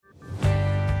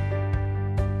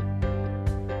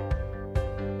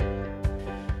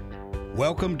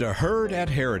Welcome to Heard at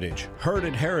Heritage. Heard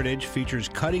at Heritage features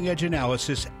cutting-edge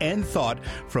analysis and thought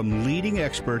from leading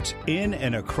experts in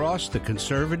and across the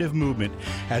conservative movement,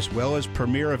 as well as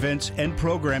premier events and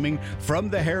programming from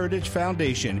the Heritage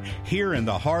Foundation here in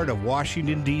the heart of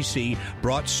Washington, D.C.,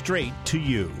 brought straight to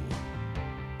you.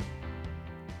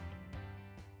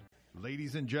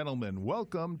 Ladies and gentlemen,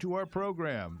 welcome to our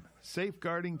program,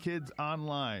 Safeguarding Kids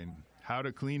Online, How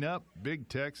to Clean Up Big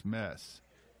Tech's Mess.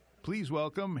 Please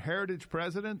welcome Heritage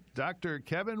President, Dr.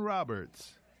 Kevin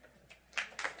Roberts.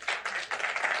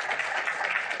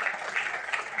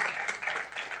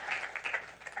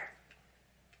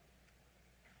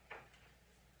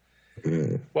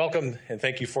 Welcome, and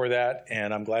thank you for that.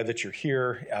 And I'm glad that you're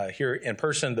here in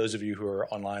person. Those of you who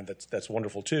are online, that's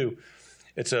wonderful too.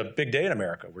 It's a big day in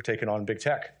America. We're taking on big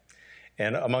tech.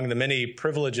 And among the many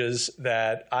privileges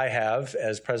that I have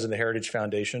as president of the Heritage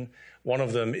Foundation, one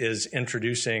of them is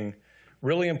introducing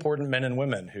really important men and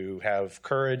women who have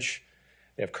courage.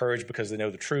 They have courage because they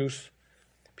know the truth,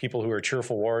 people who are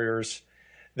cheerful warriors.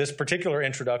 This particular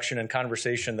introduction and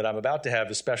conversation that I'm about to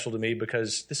have is special to me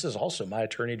because this is also my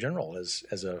Attorney General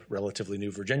as a relatively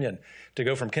new Virginian. To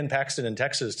go from Ken Paxton in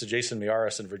Texas to Jason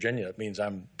Miyares in Virginia means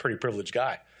I'm a pretty privileged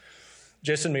guy.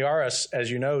 Jason Miyares, as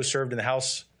you know, served in the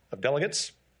House of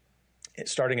Delegates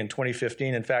starting in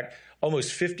 2015. In fact,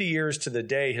 almost 50 years to the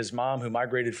day, his mom, who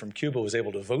migrated from Cuba, was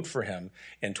able to vote for him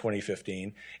in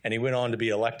 2015. And he went on to be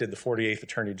elected the 48th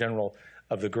Attorney General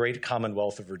of the great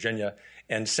Commonwealth of Virginia.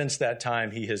 And since that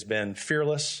time, he has been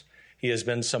fearless. He has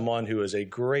been someone who is a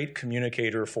great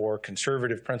communicator for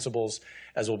conservative principles,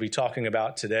 as we'll be talking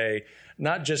about today,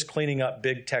 not just cleaning up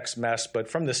big tech's mess, but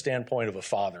from the standpoint of a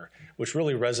father, which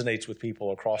really resonates with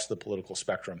people across the political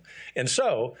spectrum. And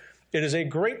so it is a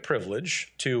great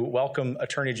privilege to welcome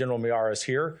Attorney General Miyares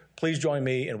here. Please join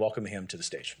me in welcoming him to the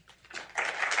stage.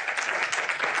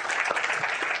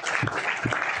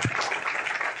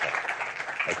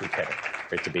 Thank you, Kevin.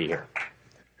 Great to be here.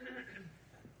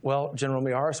 Well, General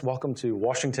Miyares, welcome to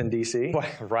Washington, D.C.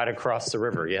 Right across the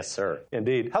river, yes, sir.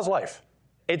 Indeed. How's life?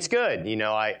 It's good. You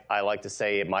know, I like to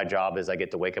say my job is I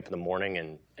get to wake up in the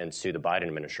morning and sue the Biden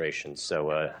administration.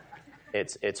 So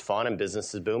it's fun and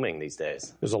business is booming these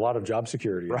days. There's a lot of job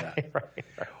security in that. Right.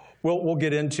 We'll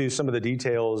get into some of the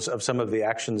details of some of the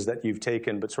actions that you've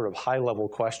taken, but sort of high-level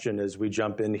question as we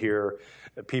jump in here.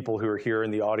 People who are here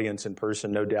in the audience in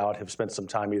person, no doubt, have spent some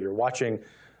time either watching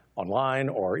online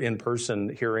or in-person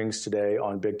hearings today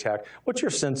on big tech. What's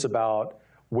your sense about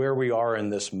where we are in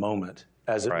this moment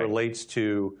as it relates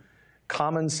to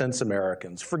common sense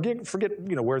Americans? Forget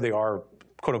where they are,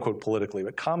 quote unquote, politically,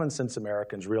 but common sense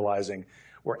Americans realizing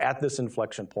we're at this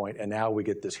inflection point and now we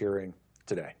get this hearing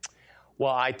today.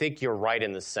 Well, I think you're right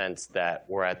in the sense that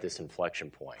we're at this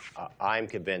inflection point. I'm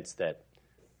convinced that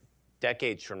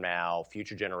decades from now,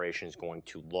 future generations are going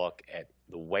to look at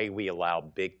the way we allow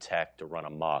big tech to run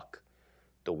amok,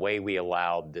 the way we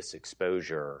allowed this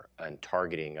exposure and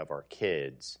targeting of our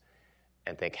kids,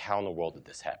 and think, how in the world did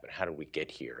this happen? How did we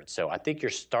get here? And so I think you're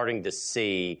starting to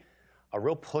see a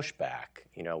real pushback.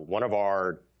 You know, one of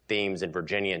our themes in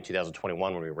Virginia in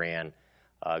 2021 when we ran,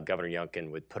 Governor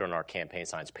Youngkin would put on our campaign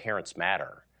signs, Parents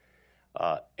Matter.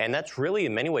 And that's really,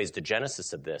 in many ways, the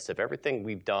genesis of this. If everything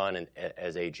we've done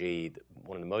as AG,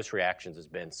 one of the most reactions has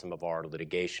been some of our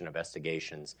litigation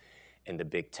investigations into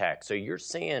big tech. So you're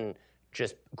seeing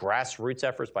just grassroots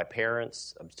efforts by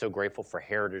parents. I'm so grateful for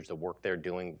Heritage, the work they're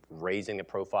doing, raising the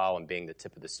profile and being the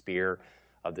tip of the spear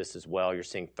of this as well. You're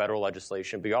seeing federal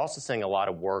legislation, but you're also seeing a lot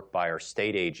of work by our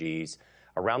state AGs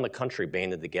around the country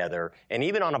banded together, and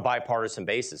even on a bipartisan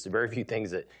basis. There are very few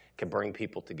things that can bring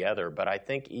people together, but I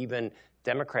think even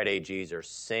Democrat AGs are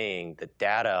seeing the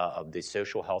data of the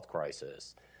social health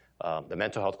crisis, the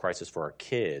mental health crisis for our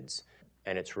kids,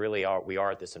 and it's really we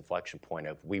are at this inflection point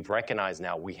of we've recognized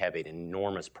now we have an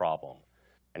enormous problem,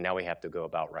 and now we have to go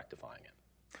about rectifying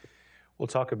it. We'll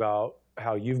talk about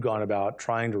how you've gone about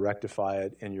trying to rectify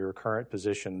it in your current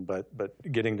position, but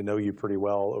getting to know you pretty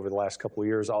well over the last couple of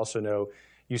years. Also know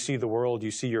you see the world, you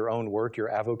see your own work, your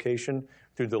avocation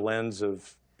through the lens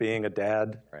of being a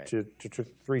dad to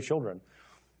 3 children.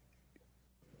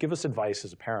 Give us advice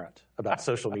as a parent about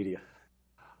social media.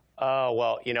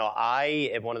 Well, you know,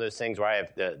 I have one of those things where I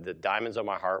have the diamonds on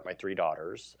my heart, my 3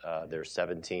 daughters. They're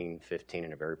 17, 15,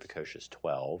 and a very precocious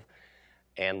 12.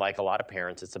 And like a lot of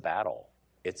parents, it's a battle.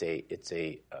 It's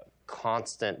a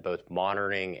constant both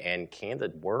monitoring and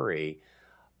candid worry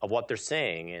of what they're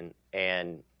saying.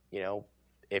 And you know,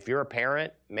 if you're a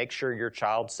parent, make sure your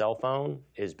child's cell phone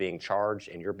is being charged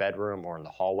in your bedroom or in the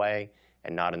hallway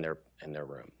and not in their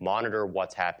room. Monitor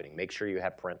what's happening. Make sure you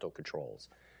have parental controls.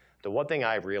 The one thing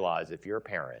I've realized, if you're a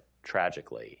parent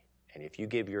tragically. And if you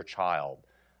give your child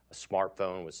a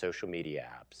smartphone with social media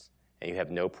apps and you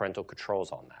have no parental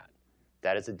controls on that,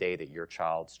 that is the day that your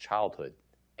child's childhood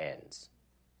ends.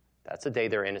 That's the day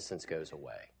their innocence goes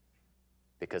away.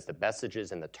 Because the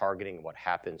messages and the targeting, what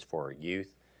happens for our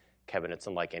youth, Kevin, it's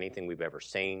unlike anything we've ever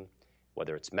seen,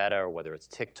 whether it's Meta or whether it's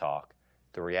TikTok.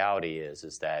 The reality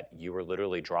is that you are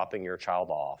literally dropping your child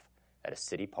off at a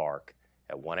city park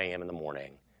at 1 a.m. in the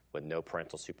morning with no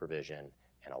parental supervision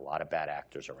and a lot of bad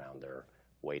actors around there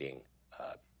waiting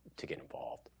to get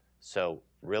involved. So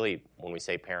really, when we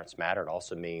say parents matter, it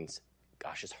also means,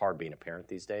 gosh, it's hard being a parent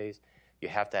these days. You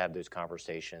have to have those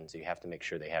conversations. You have to make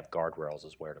sure they have guardrails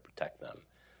as where to protect them.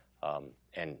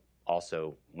 And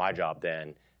also, my job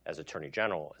then as Attorney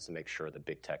General is to make sure that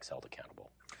big tech's held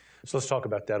accountable. So let's talk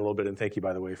about that a little bit, and thank you,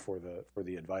 by the way, for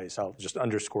the advice. I'll just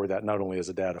underscore that not only as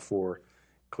a dad of 4,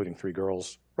 including 3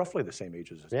 girls, roughly the same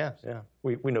ages as us. Yeah.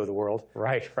 We know the world.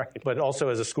 Right. But also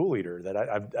as a school leader, that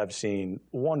I've seen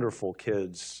wonderful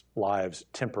kids' lives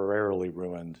temporarily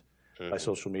ruined by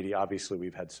social media. Obviously,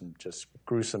 we've had some just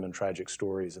gruesome and tragic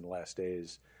stories in the last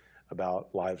days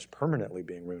about lives permanently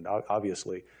being ruined.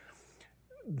 Obviously,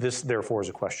 this, therefore, is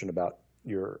a question about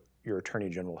your Attorney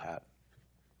General hat.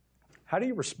 How do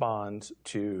you respond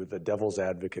to the devil's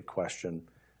advocate question,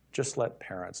 just let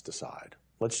parents decide?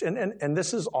 And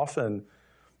this is often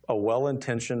a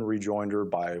well-intentioned rejoinder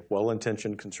by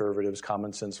well-intentioned conservatives,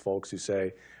 common sense folks who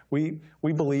say, we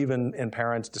believe in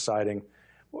parents deciding.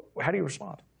 How do you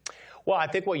respond? Well, I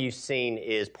think what you've seen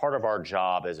is part of our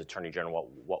job as Attorney General,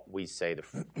 what we say, the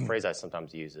phrase I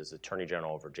sometimes use is Attorney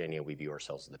General of Virginia, we view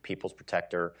ourselves as the people's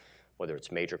protector, whether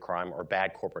it's major crime or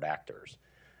bad corporate actors.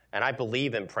 And I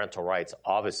believe in parental rights,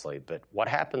 obviously, but what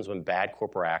happens when bad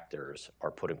corporate actors are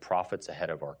putting profits ahead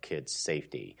of our kids'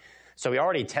 safety? So we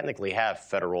already technically have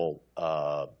federal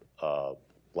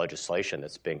legislation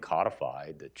that's been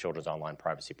codified, the Children's Online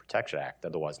Privacy Protection Act,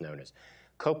 otherwise known as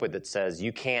COPPA, that says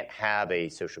you can't have a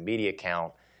social media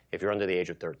account if you're under the age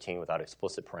of 13 without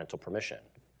explicit parental permission.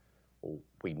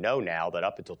 We know now that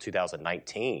up until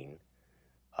 2019,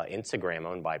 Instagram,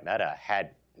 owned by Meta,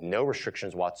 had no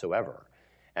restrictions whatsoever.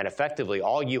 And effectively,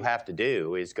 all you have to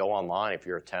do is go online if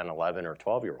you're a 10, 11, or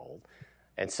 12-year-old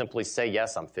and simply say,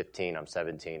 yes, I'm 15, I'm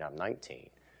 17, I'm 19.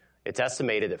 It's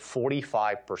estimated that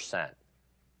 45%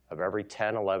 of every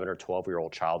 10, 11, or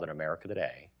 12-year-old child in America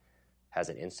today has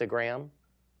an Instagram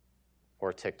or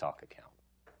a TikTok account,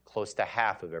 close to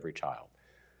half of every child.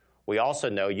 We also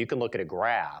know you can look at a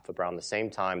graph around the same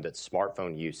time that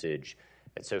smartphone usage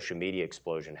and social media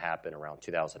explosion happened around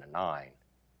 2009,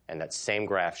 and that same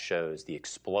graph shows the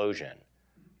explosion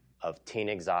of teen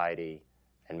anxiety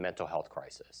and mental health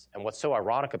crisis. And what's so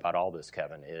ironic about all this,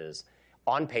 Kevin, is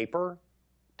on paper,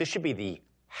 this should be the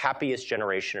happiest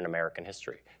generation in American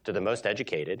history. They're the most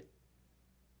educated,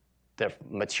 they're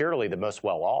materially the most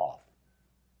well-off.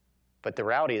 But the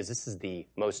reality is this is the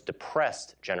most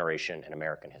depressed generation in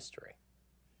American history.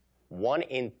 1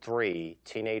 in 3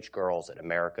 teenage girls in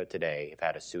America today have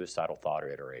had a suicidal thought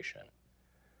or iteration.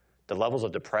 The levels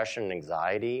of depression and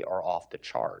anxiety are off the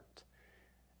chart.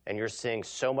 And you're seeing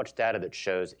so much data that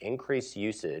shows increased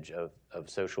usage of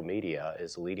social media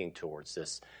is leading towards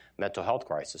this mental health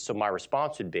crisis. So my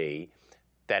response would be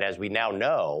that as we now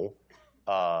know,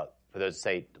 for those who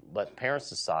say, let parents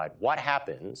decide, what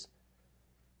happens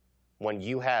when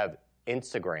you have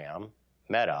Instagram,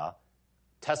 Meta,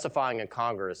 testifying in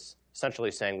Congress,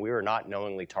 essentially saying we were not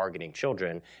knowingly targeting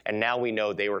children, and now we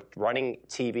know they were running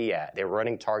they were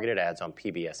running targeted ads on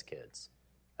PBS Kids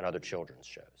and other children's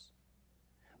shows.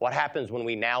 What happens when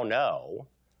we now know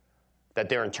that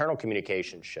their internal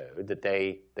communication showed that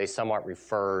they somewhat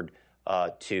referred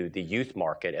to the youth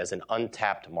market as an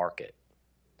untapped market,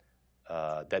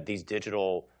 that these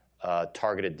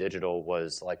targeted digital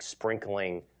was like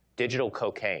sprinkling digital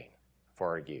cocaine for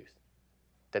our youth,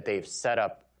 that they've set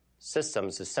up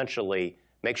systems essentially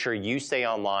make sure you stay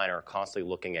online or are constantly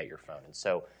looking at your phone. And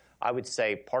so I would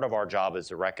say part of our job is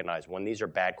to recognize when these are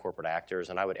bad corporate actors,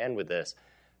 and I would end with this.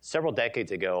 Several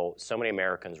decades ago, so many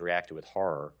Americans reacted with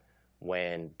horror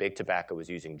when Big Tobacco was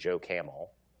using Joe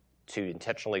Camel to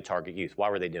intentionally target youth. Why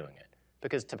were they doing it?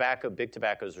 Because Big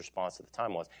Tobacco's response at the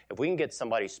time was, if we can get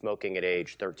somebody smoking at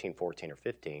age 13, 14, or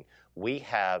 15, we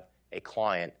have a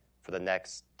client for the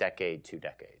next decade, 2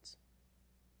 decades.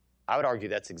 I would argue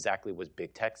that's exactly what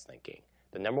big tech's thinking.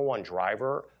 The number one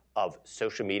driver of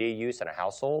social media use in a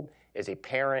household is a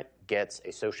parent gets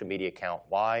a social media account.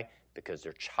 Why? Because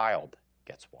their child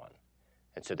gets one.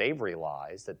 And so they've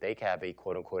realized that they can have a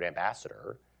quote-unquote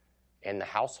ambassador in the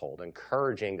household,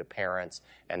 encouraging the parents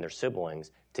and their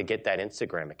siblings to get that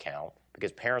Instagram account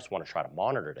because parents want to try to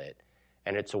monitor it.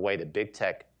 And it's a way that big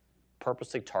tech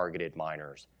purposely targeted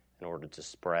minors in order to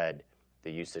spread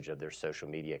the usage of their social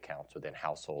media accounts within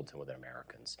households and within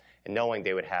Americans, and knowing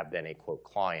they would have then a, quote,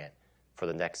 client for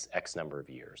the next X number of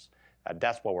years.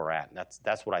 That's where we're at, and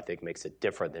that's what I think makes it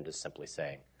different than just simply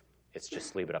saying, it's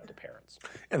just leave it up to parents.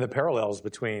 And the parallels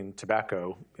between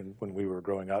tobacco when we were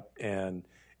growing up and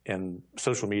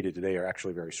social media today are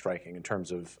actually very striking in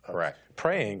terms of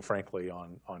preying, frankly,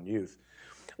 on youth.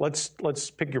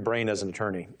 Let's pick your brain as an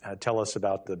attorney. Tell us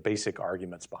about the basic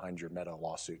arguments behind your Meta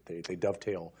lawsuit. They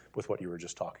dovetail with what you were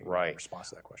just talking about in response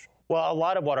to that question. Well, a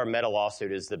lot of what our Meta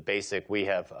lawsuit is the basic. We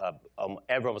have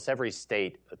almost every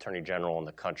state attorney general in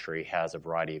the country has a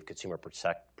variety of consumer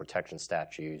protection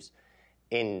statutes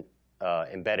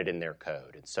embedded in their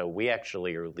code. And so we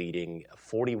actually are leading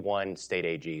 41 state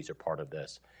AGs are part of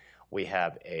this. We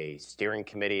have a steering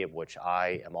committee of which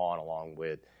I am on, along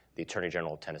with the Attorney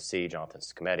General of Tennessee, Jonathan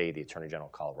Scometti, the Attorney General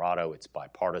of Colorado. It's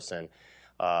bipartisan.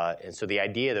 And so the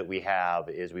idea that we have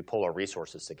is we pull our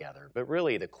resources together. But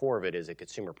really, the core of it is a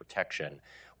consumer protection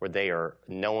where they are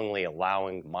knowingly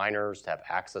allowing minors to have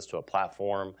access to a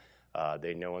platform.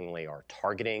 They knowingly are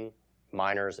targeting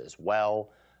minors as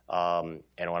well. And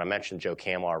when I mentioned Joe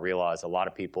Camel, I realized a lot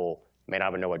of people may not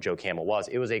even know what Joe Camel was.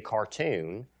 It was a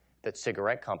cartoon that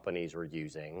cigarette companies were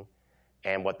using.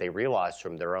 And what they realized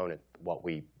from their own, what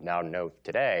we now know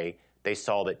today, they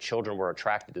saw that children were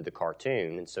attracted to the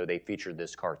cartoon, and so they featured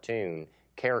this cartoon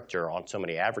character on so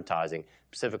many advertising,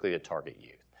 specifically to target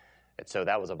youth. And so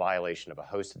that was a violation of a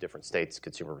host of different states'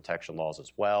 consumer protection laws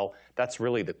as well. That's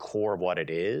really the core of what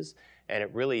it is, and it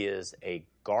really is a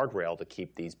guardrail to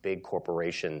keep these big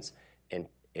corporations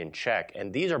in check.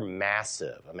 And these are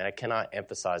massive. I mean, I cannot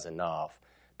emphasize enough.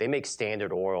 They make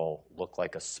Standard Oil look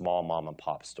like a small mom and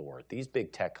pop store. These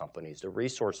big tech companies, the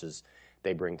resources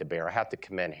they bring to bear. I have to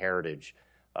commend Heritage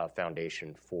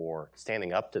Foundation for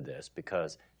standing up to this,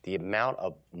 because the amount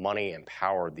of money and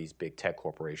power these big tech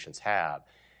corporations have,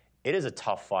 it is a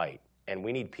tough fight. And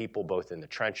we need people both in the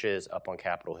trenches, up on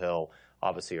Capitol Hill,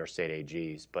 obviously our state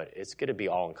AGs, but it's going to be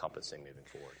all-encompassing moving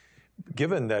forward.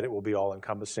 Given that it will be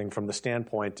all-encompassing from the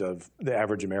standpoint of the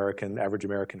average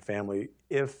American family,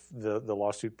 if the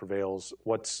lawsuit prevails,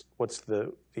 what's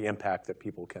the impact that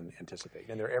people can anticipate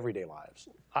in their everyday lives?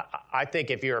 I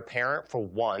think if you're a parent, for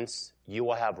once, you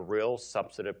will have real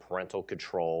substantive parental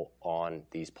control on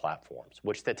these platforms,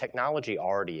 which the technology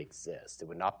already exists. It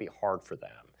would not be hard for them.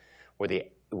 Where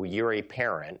you're a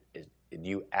parent,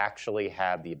 you actually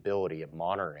have the ability of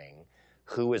monitoring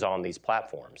who is on these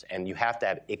platforms, and you have to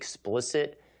have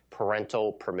explicit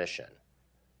parental permission.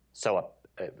 So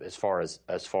as far as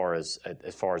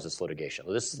this litigation,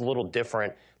 this is a little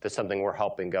different than something we're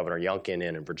helping Governor Youngkin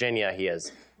in Virginia. He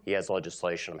has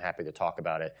legislation. I'm happy to talk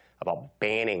about it, about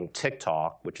banning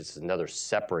TikTok, which is another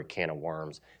separate can of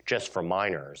worms, just for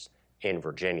minors in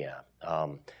Virginia.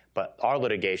 But our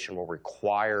litigation will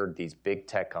require these big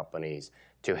tech companies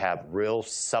to have real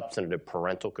substantive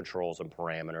parental controls and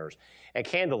parameters. And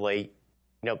candidly,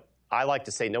 I like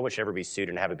to say no one should ever be sued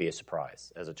and have it be a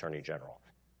surprise as Attorney General.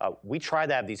 We try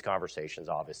to have these conversations,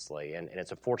 obviously, and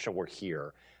it's unfortunate we're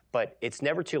here, but it's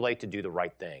never too late to do the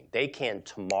right thing. They can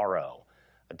tomorrow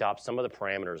adopt some of the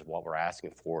parameters of what we're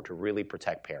asking for to really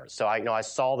protect parents. So I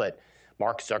saw that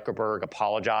Mark Zuckerberg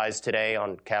apologized today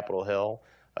on Capitol Hill.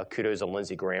 Kudos to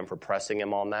Lindsey Graham for pressing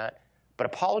him on that. But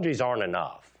apologies aren't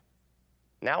enough.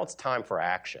 Now it's time for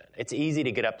action. It's easy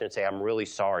to get up there and say, I'm really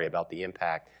sorry about the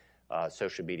impact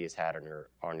social media has had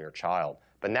on your child.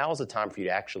 But now is the time for you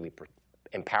to actually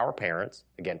empower parents.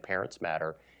 Again, parents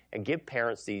matter. And give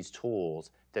parents these tools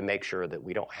to make sure that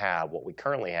we don't have what we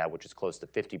currently have, which is close to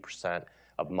 50%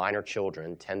 of minor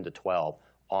children, 10 to 12,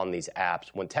 on these apps,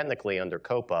 when technically under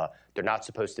COPA, they're not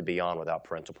supposed to be on without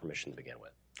parental permission to begin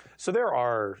with. So there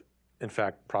are, in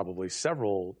fact, probably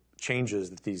several changes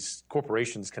that these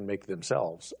corporations can make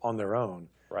themselves on their own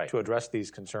to address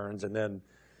these concerns, and then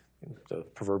the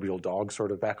proverbial dog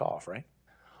sort of back off, right?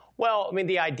 Well, I mean,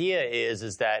 the idea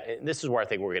is that, and this is where I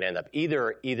think we're going to end up,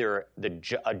 either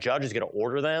a judge is going to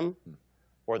order them,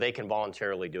 or they can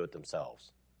voluntarily do it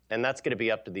themselves. And that's going to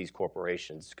be up to these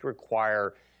corporations. It's going to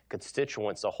require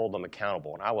constituents to hold them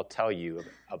accountable. And I will tell you,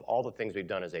 of all the things we've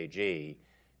done as AG,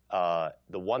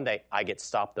 the one that I get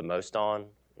stopped the most on,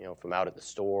 from out at the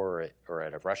store or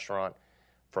at a restaurant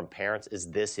from parents, is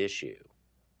this issue.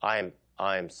 I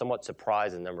am somewhat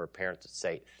surprised at the number of parents that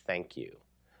say thank you.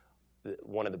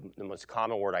 One of the most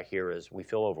common word I hear is we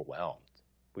feel overwhelmed.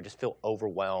 We just feel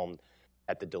overwhelmed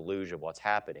at the deluge of what's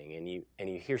happening. And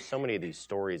you hear so many of these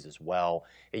stories as well.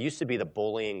 It used to be the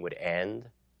bullying would end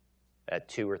at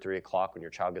 2 or 3 o'clock when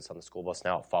your child gets on the school bus.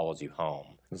 Now it follows you home.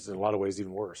 This is in a lot of ways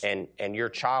even worse. And your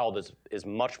child is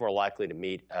much more likely to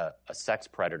meet a sex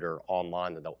predator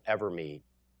online than they'll ever meet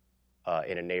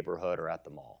in a neighborhood or at the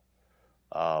mall.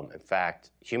 In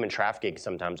fact, human trafficking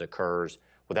sometimes occurs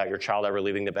without your child ever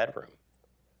leaving the bedroom.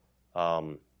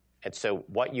 And so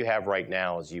what you have right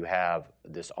now is you have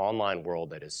this online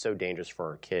world that is so dangerous for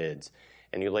our kids,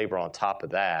 and you labor on top of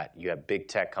that, you have big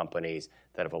tech companies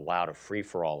that have allowed a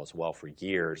free-for-all as well for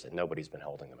years, and nobody's been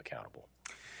holding them accountable.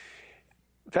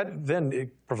 That then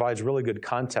it provides really good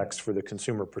context for the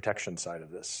consumer protection side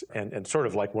of this, and sort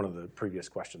of like one of the previous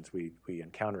questions we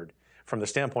encountered. From the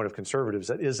standpoint of conservatives,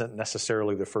 that isn't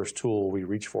necessarily the first tool we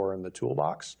reach for in the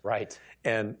toolbox. Right.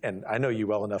 And I know you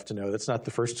well enough to know that's not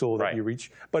the first tool that you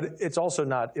reach, but it's also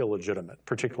not illegitimate,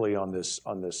 particularly on this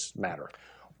matter.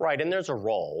 Right, and there's a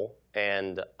role,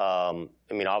 and I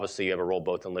mean, obviously you have a role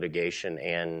both in litigation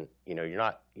and, you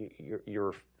know,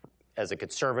 you're as a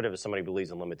conservative, as somebody who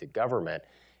believes in limited government,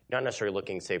 you're not necessarily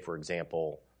looking, say, for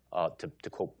example, to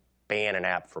quote, ban an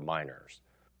app for minors.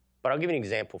 But I'll give you an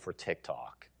example for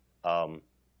TikTok.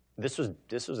 This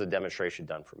was a demonstration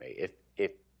done for me.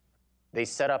 If they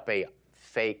set up a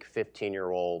fake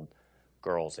 15-year-old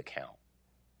girl's account,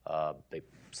 they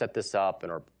set this up in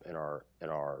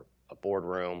our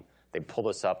boardroom. They pull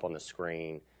this up on the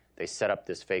screen. They set up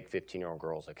this fake 15-year-old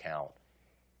girl's account.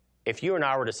 If you and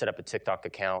I were to set up a TikTok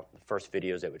account, the first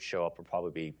videos that would show up would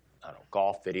probably be, I don't know,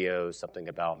 golf videos, something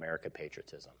about American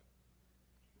patriotism.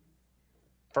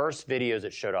 First videos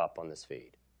that showed up on this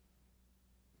feed.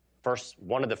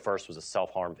 One of the first was a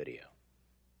self-harm video.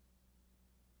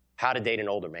 How to date an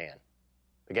older man.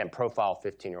 Again, profile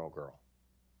 15-year-old girl.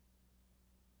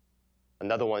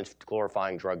 Another one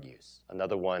glorifying drug use.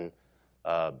 Another one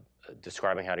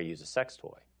describing how to use a sex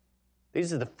toy.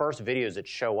 These are the first videos that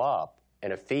show up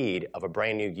in a feed of a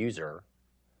brand new user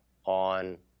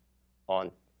on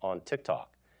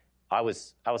TikTok. I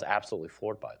was absolutely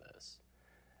floored by this.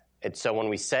 And so when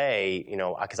we say, you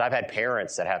know, because I've had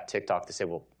parents that have TikTok, they say,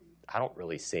 well, I don't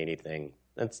really see anything.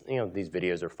 That's, you know, these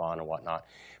videos are fun and whatnot.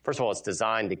 First of all, it's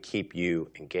designed to keep you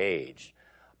engaged,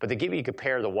 but to give you a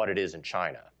compare to what it is in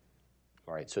China.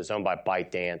 All right, so it's owned by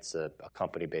ByteDance, a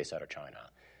company based out of China.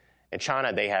 In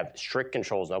China, they have strict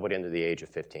controls. Nobody under the age of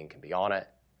 15 can be on it.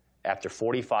 After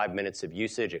 45 minutes of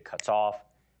usage, it cuts off.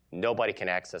 Nobody can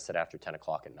access it after 10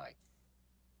 o'clock at night.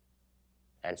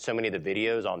 And so many of the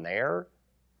videos on there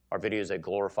are videos that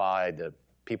glorify the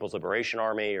People's Liberation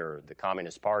Army or the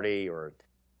Communist Party or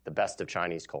the best of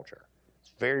Chinese culture.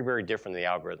 It's very, very different than the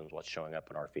algorithms, what's showing up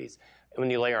in our feeds. And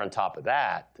when you layer on top of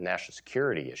that the national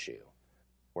security issue,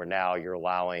 where now you're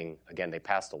allowing, again, they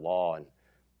passed a law,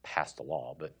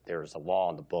 but there's a law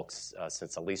on the books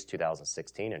since at least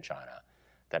 2016 in China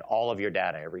that all of your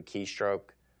data, every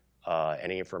keystroke,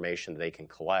 any information that they can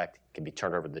collect can be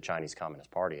turned over to the Chinese Communist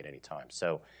Party at any time.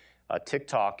 So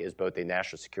TikTok is both a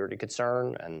national security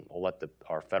concern, and we'll let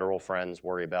our federal friends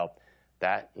worry about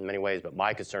that in many ways, but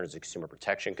my concern is a consumer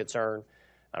protection concern,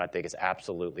 and I think it's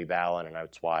absolutely valid, and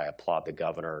that's why I applaud the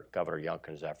Governor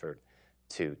Youngkin's effort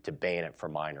to ban it for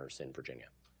minors in Virginia.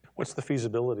 What's the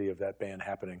feasibility of that ban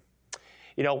happening?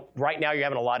 You know, right now you're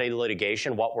having a lot of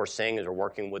litigation. What we're seeing is we're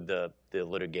working with the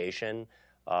litigation.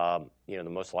 You know, the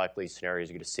most likely scenarios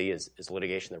you're going to see is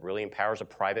litigation that really empowers a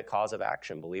private cause of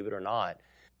action, believe it or not,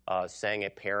 saying a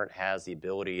parent has the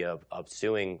ability of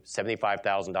suing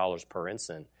 $75,000 per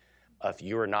incident if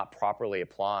you are not properly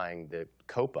applying the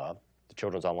COPPA, the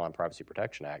Children's Online Privacy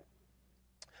Protection Act,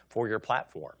 for your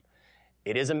platform.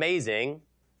 It is amazing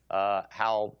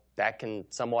how that can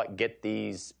somewhat get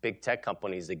these big tech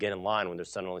companies to get in line when they're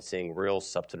suddenly seeing real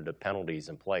substantive penalties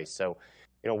in place. So,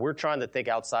 you know, we're trying to think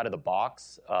outside of the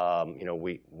box. You know,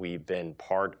 we've been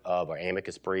part of our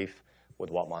amicus brief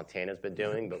with what Montana's been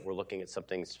doing, but we're looking at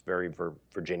something very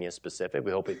Virginia specific.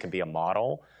 We hope it can be a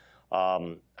model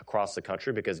across the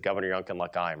country because Governor Youngkin,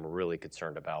 like I am, really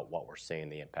concerned about what we're seeing,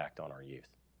 the impact on our youth.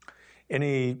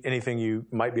 Anything you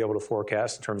might be able to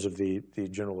forecast in terms of the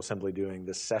General Assembly doing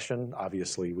this session?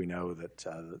 Obviously, we know that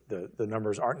the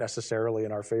numbers aren't necessarily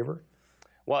in our favor.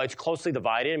 Well, it's closely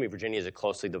divided. I mean, Virginia is a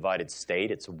closely divided state.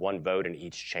 It's one vote in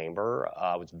each chamber.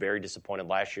 I was very disappointed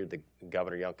last year that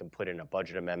Governor Youngkin put in a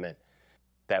budget amendment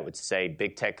that would say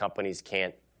big tech companies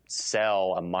can't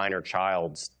sell a minor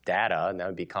child's data, and that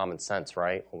would be common sense,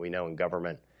 right? Well, we know in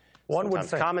government,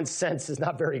 sometimes common sense is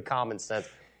not very common sense.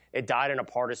 It died in a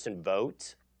partisan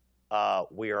vote.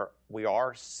 We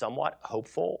are somewhat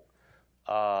hopeful.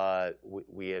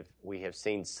 We have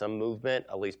seen some movement,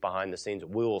 at least behind the scenes.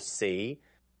 We will see.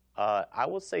 I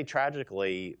will say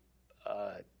tragically,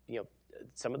 you know,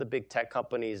 some of the big tech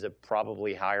companies have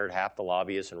probably hired half the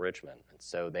lobbyists in Richmond. And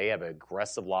so they have an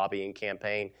aggressive lobbying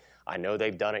campaign. I know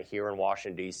they've done it here in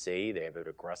Washington, D.C. They have an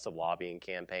aggressive lobbying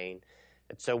campaign.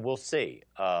 And so we'll see.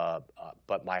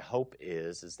 But my hope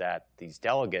is that these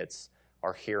delegates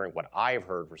are hearing what I've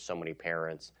heard from so many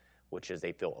parents, which is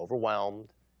they feel overwhelmed,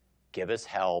 give us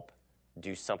help,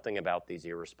 do something about these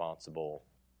irresponsible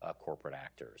corporate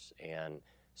actors. And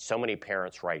so many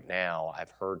parents right now,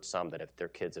 I've heard some that if their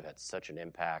kids have had such an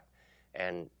impact,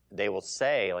 and they will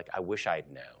say, like, I wish I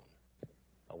had known.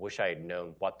 I wish I had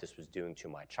known what this was doing to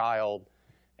my child.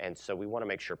 And so we want to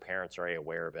make sure parents are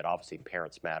aware of it. Obviously,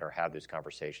 parents matter, have those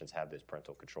conversations, have those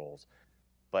parental controls.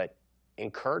 But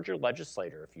encourage your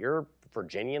legislator. If you're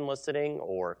Virginian listening,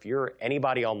 or if you're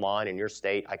anybody online in your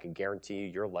state, I can guarantee you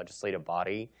your legislative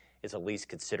body is at least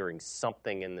considering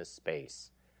something in this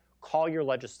space. Call your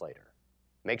legislator.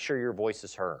 Make sure your voice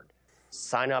is heard.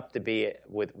 Sign up to be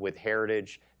with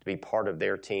Heritage, to be part of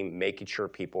their team, making sure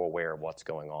people are aware of what's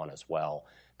going on as well,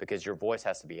 because your voice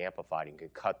has to be amplified and can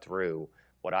cut through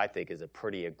what I think is a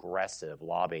pretty aggressive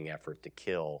lobbying effort to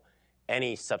kill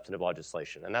any substantive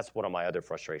legislation. And that's one of my other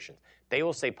frustrations. They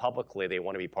will say publicly they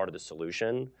want to be part of the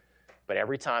solution, but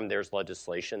every time there's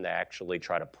legislation, they actually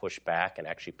try to push back and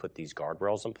actually put these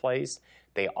guardrails in place.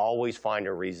 They always find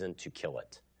a reason to kill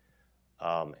it.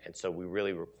 And so we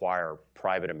really require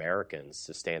private Americans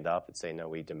to stand up and say, no,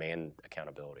 we demand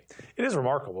accountability. It is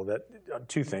remarkable that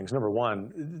two things. Number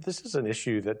one, this is an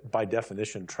issue that by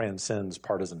definition transcends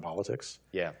partisan politics.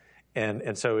 Yeah.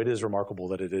 And so it is remarkable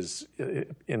that it is,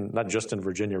 not just in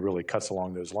Virginia, really cuts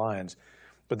along those lines.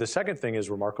 But the second thing is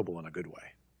remarkable in a good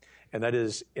way. And that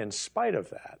is, in spite of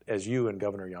that, as you and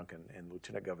Governor Youngkin and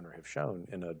Lieutenant Governor have shown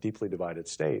in a deeply divided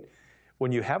state,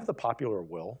 when you have the popular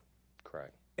will,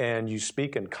 correct, and you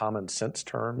speak in common sense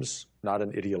terms, not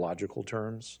in ideological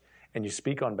terms, and you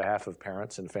speak on behalf of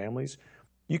parents and families,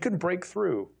 you can break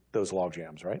through those log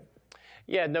jams, right?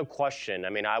 Yeah, no question. I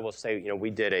mean, I will say, we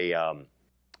did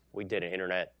an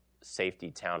internet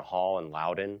safety town hall in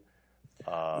Loudoun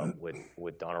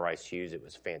with Donna Rice Hughes. It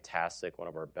was fantastic, one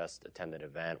of our best attended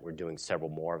events. We're doing several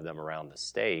more of them around the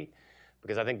state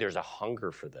because I think there's a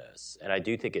hunger for this, and I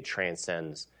do think it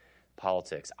transcends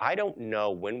politics. I don't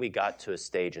know when we got to a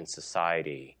stage in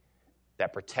society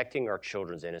that protecting our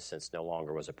children's innocence no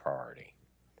longer was a priority.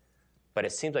 But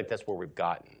it seems like that's where we've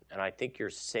gotten. And I think you're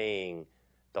seeing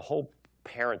the whole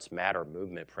Parents Matter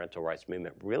movement, parental rights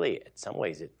movement, really, in some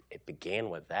ways, it began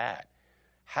with that.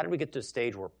 How did we get to a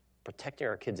stage where protecting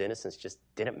our kids' innocence just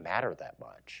didn't matter that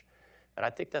much? And I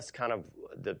think that's kind of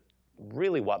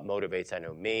really what motivates, I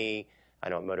know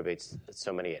it motivates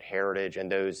so many at Heritage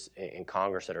and those in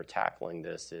Congress that are tackling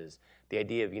this, is the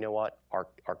idea of,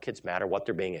 our kids matter, what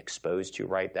they're being exposed to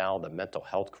right now, the mental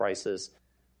health crisis.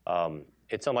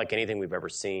 It's unlike anything we've ever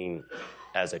seen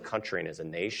as a country and as a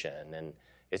nation. And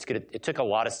it took a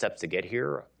lot of steps to get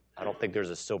here. I don't think there's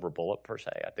a silver bullet per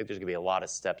se. I think there's going to be a lot of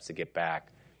steps to get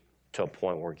back to a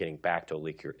point where we're getting back to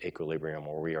equilibrium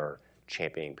where we are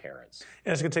championing parents.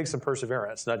 And it's going to take some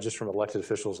perseverance, not just from elected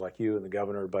officials like you and the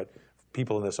governor, but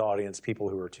people in this audience, people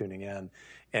who are tuning in.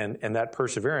 And that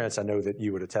perseverance, I know that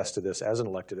you would attest to this as an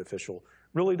elected official,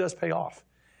 really does pay off.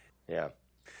 Yeah.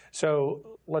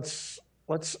 So let's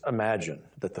imagine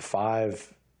that the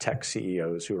 5 tech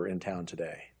CEOs who are in town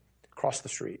today, across the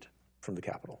street from the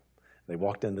Capitol, they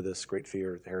walked into this great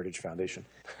fear at the Heritage Foundation.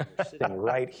 They're sitting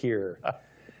right here,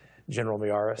 General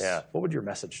Miyares. Yeah. What would your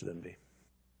message to them be?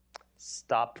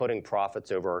 Stop putting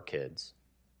profits over our kids.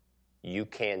 You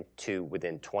can, too,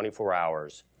 within 24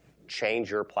 hours,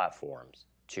 change your platforms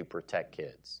to protect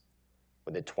kids.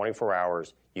 Within 24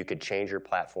 hours, you could change your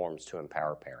platforms to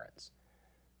empower parents.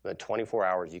 Within 24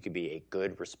 hours, you could be a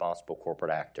good, responsible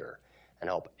corporate actor and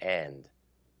help end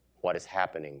what is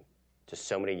happening to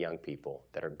so many young people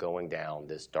that are going down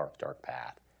this dark, dark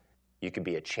path. You could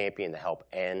be a champion to help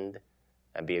end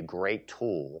and be a great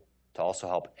tool to also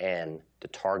help end the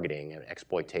targeting and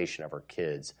exploitation of our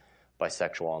kids by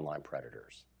sexual online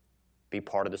predators. Be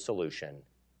part of the solution.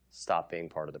 Stop being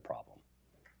part of the problem.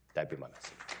 That'd be my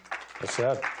message. Well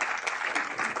said.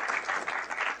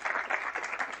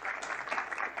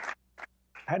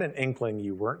 I had an inkling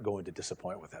you weren't going to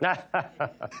disappoint with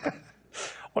that.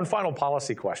 One final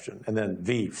policy question, and then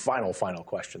the final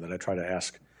question that I try to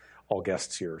ask all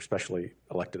guests here, especially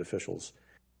elected officials.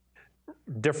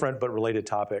 Different but related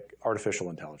topic, artificial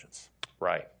intelligence.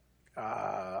 Right.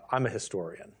 I'm a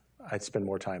historian. I spend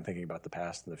more time thinking about the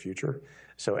past than the future,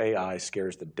 so AI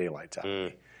scares the daylights out of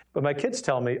me. But my kids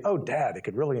tell me, oh, Dad, it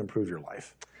could really improve your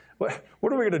life. What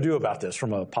are we going to do about this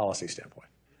from a policy standpoint?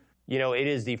 It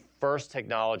is the first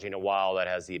technology in a while that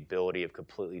has the ability of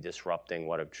completely disrupting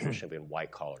what have traditionally been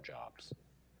white-collar jobs.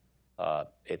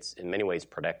 It's in many ways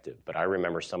predictive, but I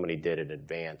remember somebody did an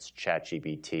advanced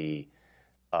ChatGPT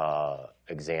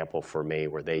example for me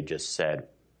where they just said,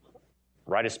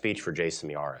 write a speech for Jason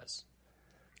Miyares.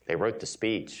 They wrote the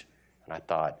speech, and I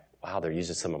thought, wow, they're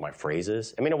using some of my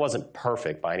phrases. I mean, it wasn't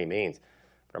perfect by any means,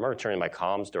 but I remember turning to my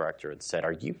comms director and said,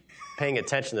 are you paying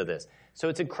attention to this? So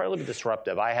it's incredibly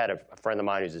disruptive. I had a friend of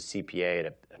mine who's a CPA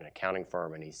at an accounting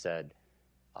firm, and he said,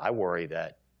 I worry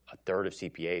that a third of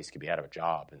CPAs could be out of a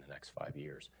job in the next 5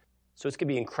 years. So it's going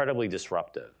to be incredibly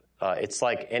disruptive. It's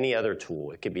like any other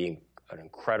tool. It could be an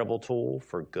incredible tool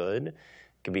for good.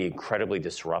 It could be incredibly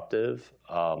disruptive.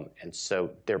 And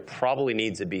so there probably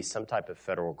needs to be some type of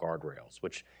federal guardrails,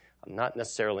 which I'm not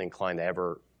necessarily inclined to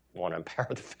ever want to empower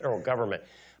the federal government.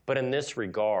 But in this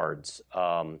regards,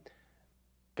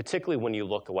 particularly when you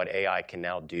look at what AI can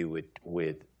now do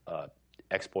with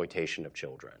exploitation of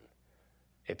children.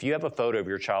 If you have a photo of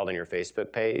your child on your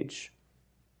Facebook page,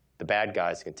 the bad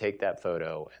guys can take that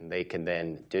photo and they can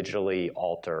then digitally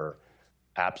alter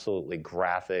absolutely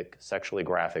graphic, sexually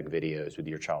graphic videos with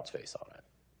your child's face on it.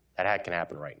 That can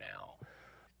happen right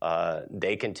now.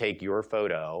 They can take your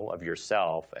photo of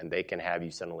yourself and they can have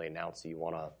you suddenly announce that you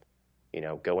want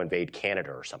to, go invade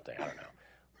Canada or something. I don't know.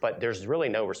 But there's really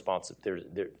no response.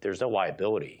 There's no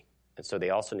liability. And so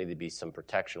they also need to be some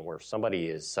protection where if somebody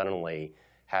is suddenly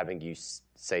having you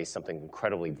say something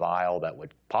incredibly vile that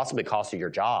would possibly cost you your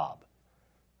job,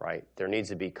 right? There needs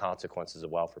to be consequences as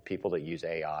well for people that use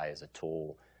AI as a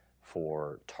tool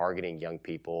for targeting young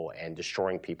people and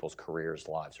destroying people's careers,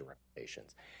 lives, or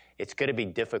reputations. It's going to be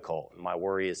difficult. My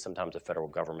worry is sometimes the federal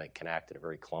government can act in a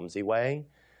very clumsy way.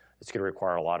 It's going to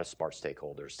require a lot of smart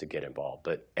stakeholders to get involved.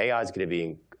 But AI is going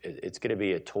to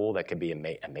be a tool that can be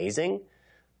amazing.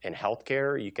 In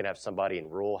healthcare, you can have somebody in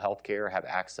rural healthcare have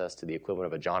access to the equivalent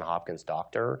of a Johns Hopkins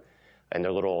doctor in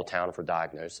their little old town for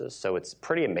diagnosis. So it's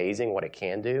pretty amazing what it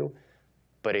can do,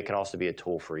 but it can also be a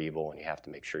tool for evil, and you have to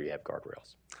make sure you have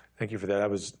guardrails. Thank you for that.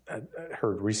 I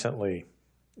heard recently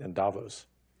in Davos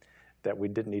that we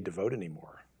didn't need to vote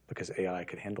anymore because AI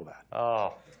could handle that.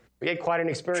 Oh, we had quite an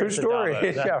experience. True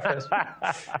story. Yeah,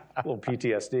 a little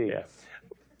PTSD.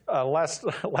 Yeah.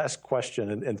 Last question,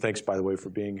 and thanks, by the way,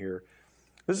 for being here.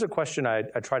 This is a question I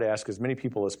try to ask as many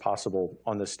people as possible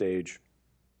on this stage.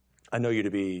 I know you to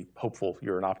be hopeful.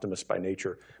 You're an optimist by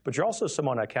nature, but you're also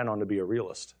someone I count on to be a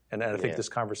realist. And I think this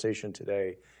conversation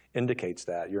today indicates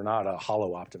that. You're not a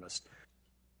hollow optimist.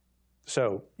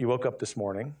 So you woke up this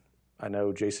morning. I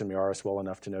know Jason Miyares well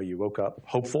enough to know you woke up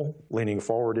hopeful, leaning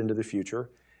forward into the future,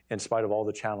 in spite of all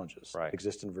the challenges that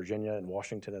exist in Virginia and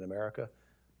Washington and America.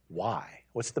 Why?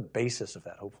 What's the basis of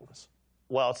that hopefulness?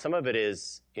 Well, some of it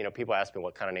is, people ask me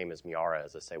what kind of name is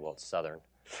Miyares. I say, well, it's Southern.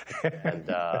 And,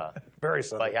 very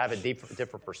Southern. But I have a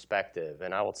different perspective.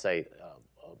 And I will say,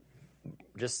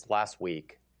 just last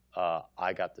week,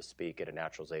 I got to speak at a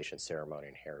naturalization ceremony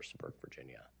in Harrisonburg,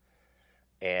 Virginia.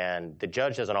 And the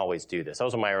judge doesn't always do this. That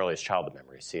was one of my earliest childhood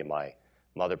memories, seeing my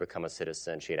mother become a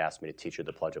citizen. She had asked me to teach her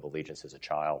the Pledge of Allegiance as a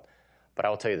child. But I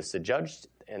will tell you this, the judge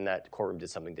in that courtroom did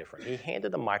something different. He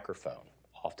handed the microphone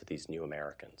off to these new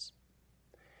Americans.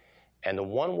 And the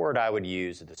one word I would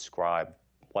use to describe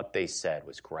what they said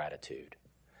was gratitude.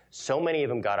 So many of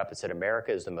them got up and said,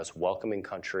 America is the most welcoming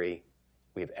country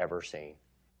we've ever seen.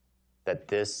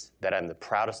 That I'm the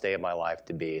proudest day of my life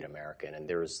to be an American. And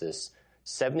there was this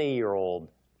 70-year-old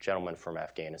gentleman from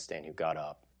Afghanistan who got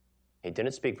up. He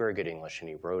didn't speak very good English, and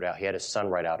he had his son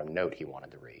write out a note he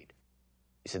wanted to read.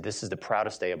 He said, this is the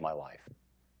proudest day of my life.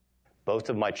 Both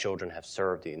of my children have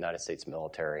served the United States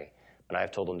military, and I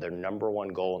have told them their number one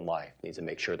goal in life needs to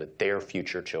make sure that their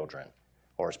future children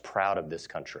are as proud of this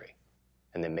country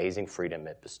and the amazing freedom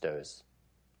it bestows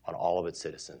on all of its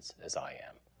citizens as I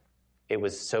am. It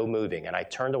was so moving, and I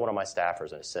turned to one of my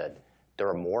staffers and I said, there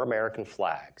are more American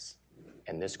flags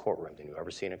in this courtroom than you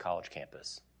ever see in a college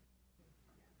campus,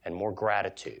 and more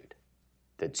gratitude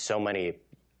that so many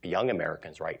young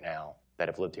Americans right now that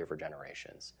have lived here for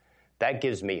generations. That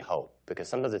gives me hope, because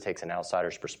sometimes it takes an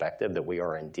outsider's perspective that we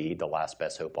are indeed the last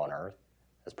best hope on earth,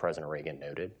 as President Reagan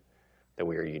noted, that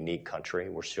we are a unique country.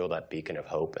 We're still that beacon of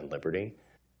hope and liberty.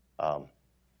 And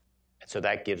so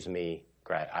that gives me,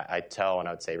 I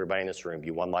would say, everybody in this room,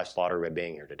 you won life's lottery by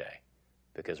being here today,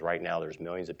 because right now there's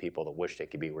millions of people that wish they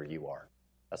could be where you are.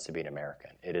 That's to be an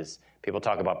American. It is, people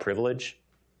talk about privilege,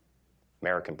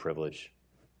 American privilege,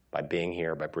 by being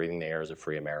here, by breathing the air as a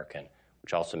free American,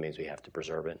 which also means we have to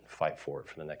preserve it and fight for it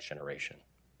for the next generation,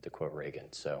 to quote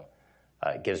Reagan. So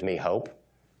it gives me hope,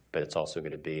 but it's also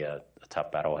going to be a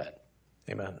tough battle ahead.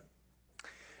 Amen.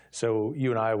 So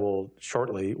you and I will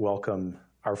shortly welcome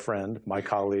our friend, my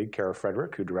colleague, Kara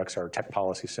Frederick, who directs our Tech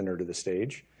Policy Center, to the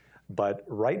stage. But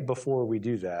right before we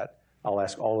do that, I'll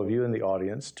ask all of you in the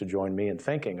audience to join me in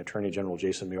thanking Attorney General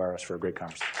Jason Miyares for a great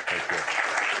conversation. Thank you.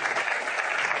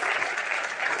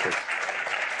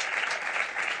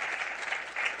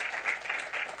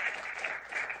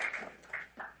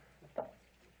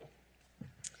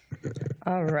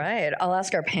 All right, I'll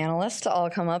ask our panelists to all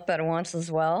come up at once as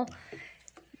well.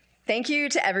 Thank you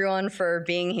to everyone for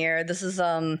being here. This is,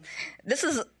 I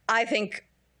think,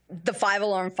 the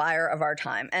five-alarm fire of our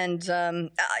time. And, I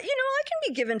can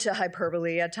be given to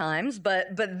hyperbole at times,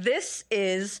 but this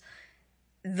is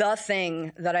the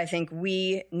thing that I think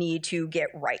we need to get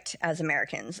right as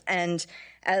Americans. And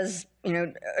as,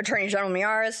 Attorney General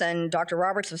Miyares and Dr.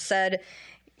 Roberts have said,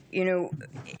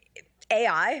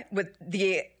 AI, with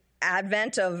the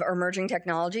advent of emerging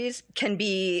technologies, can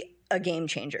be a game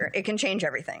changer. It can change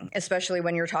everything, especially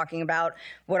when you're talking about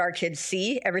what our kids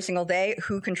see every single day,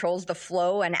 who controls the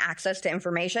flow and access to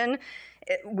information.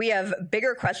 We have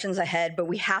bigger questions ahead, but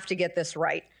we have to get this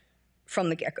right from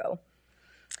the get-go.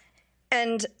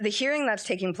 And the hearing that's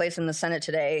taking place in the Senate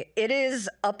today, it is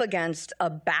up against a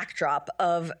backdrop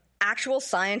of actual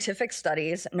scientific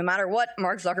studies, no matter what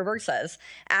Mark Zuckerberg says,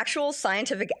 actual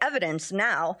scientific evidence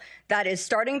now that is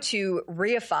starting to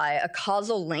reify a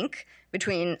causal link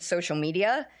between social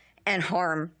media and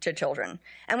harm to children.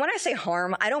 And when I say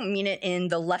harm, I don't mean it in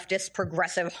the leftist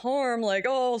progressive harm, like,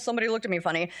 oh, somebody looked at me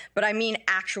funny, but I mean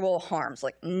actual harms,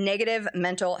 like negative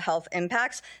mental health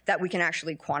impacts that we can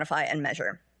actually quantify and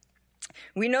measure.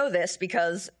 We know this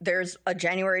because there's a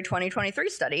January 2023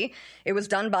 study. It was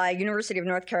done by University of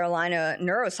North Carolina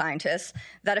neuroscientists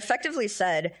that effectively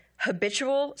said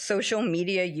habitual social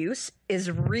media use is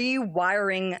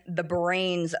rewiring the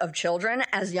brains of children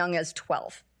as young as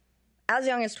 12. As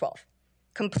young as 12.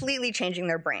 Completely changing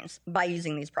their brains by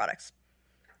using these products.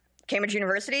 Cambridge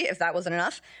University, if that wasn't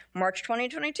enough, March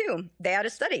 2022, they had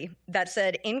a study that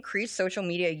said increased social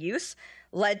media use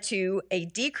led to a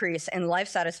decrease in life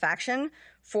satisfaction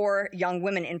for young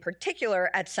women in particular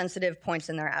at sensitive points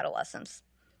in their adolescence.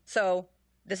 So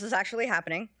this is actually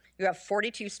happening. You have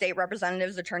 42 state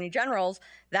representatives, attorney generals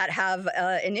that have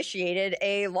initiated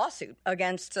a lawsuit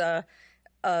against a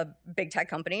big tech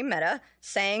company, Meta,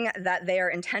 saying that they are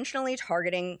intentionally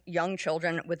targeting young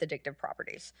children with addictive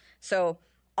properties. So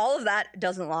all of that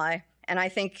doesn't lie. And I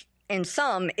think in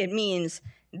sum, it means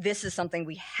this is something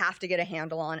we have to get a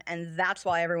handle on, and that's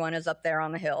why everyone is up there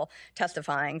on the Hill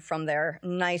testifying from their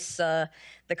nice, the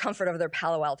comfort of their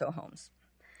Palo Alto homes.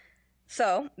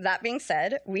 So that being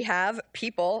said, we have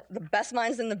people, the best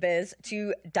minds in the biz,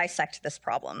 to dissect this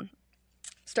problem,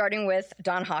 starting with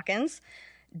Dawn Hawkins.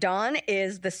 Dawn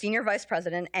is the Senior Vice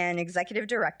President and Executive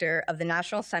Director of the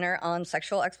National Center on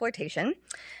Sexual Exploitation.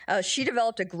 She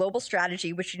developed a global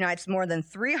strategy which unites more than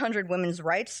 300 women's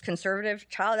rights, conservative,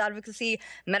 child advocacy,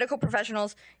 medical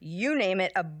professionals, you name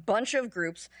it, a bunch of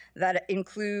groups that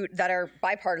are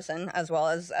bipartisan, as well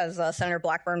as Senator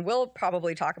Blackburn will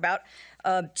probably talk about,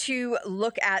 to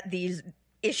look at these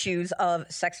issues of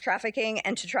sex trafficking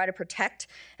and to try to protect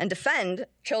and defend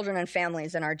children and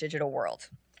families in our digital world.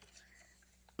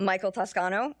 Michael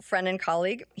Toscano, friend and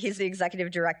colleague, he's the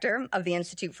executive director of the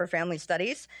Institute for Family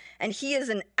Studies, and he is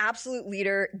an absolute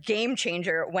leader, game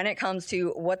changer when it comes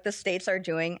to what the states are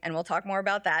doing, and we'll talk more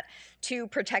about that, to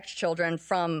protect children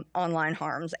from online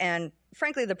harms and,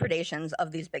 frankly, the predations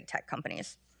of these big tech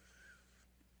companies.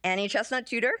 Annie Chestnut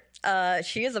Tudor,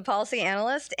 she is a policy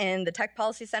analyst in the Tech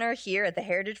Policy Center here at the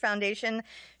Heritage Foundation.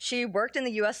 She worked in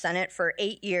the U.S. Senate for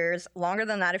 8 years, longer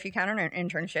than that if you count her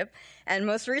internship. And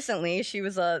most recently, she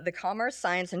was the Commerce,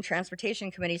 Science, and Transportation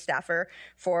Committee staffer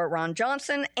for Ron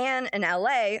Johnson and in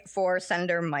L.A. for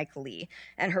Senator Mike Lee.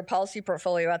 And her policy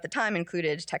portfolio at the time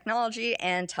included technology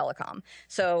and telecom.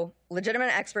 So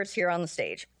legitimate experts here on the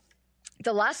stage.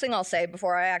 The last thing I'll say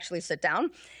before I actually sit down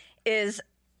is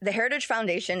the Heritage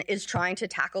Foundation is trying to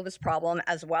tackle this problem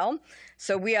as well.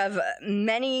 So we have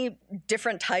many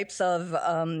different types of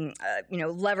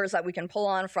levers that we can pull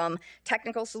on, from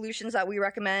technical solutions that we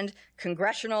recommend,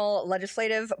 congressional,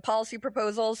 legislative policy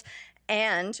proposals,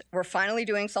 and we're finally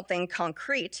doing something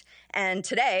concrete. And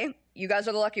today, you guys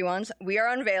are the lucky ones, we are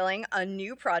unveiling a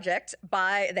new project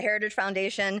by the Heritage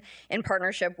Foundation in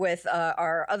partnership with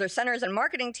our other centers and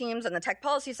marketing teams and the Tech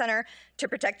Policy Center to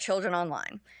protect children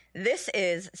online. This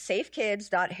is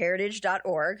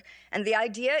safekids.heritage.org, and the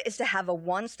idea is to have a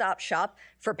one-stop shop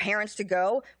for parents to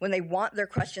go when they want their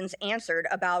questions answered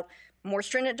about more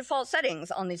stringent default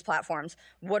settings on these platforms?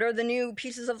 What are the new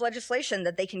pieces of legislation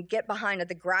that they can get behind at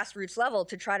the grassroots level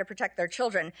to try to protect their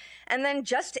children? And then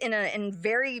just in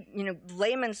very,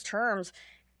 layman's terms,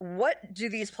 what do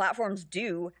these platforms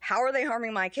do? How are they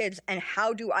harming my kids? And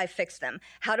how do I fix them?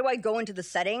 How do I go into the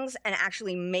settings and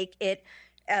actually make it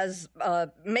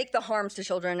make the harms to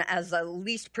children as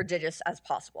least prodigious as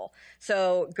possible?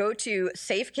 So go to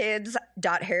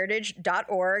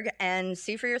safekids.heritage.org and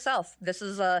see for yourself. This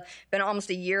has been almost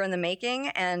a year in the making,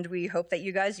 and we hope that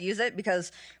you guys use it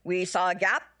because we saw a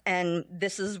gap, and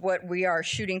this is what we are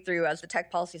shooting through as the Tech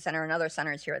Policy Center and other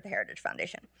centers here at the Heritage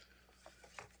Foundation.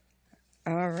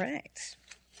 All right.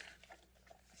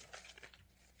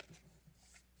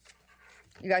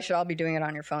 You guys should all be doing it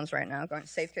on your phones right now, going to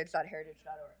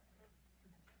safekids.heritage.org.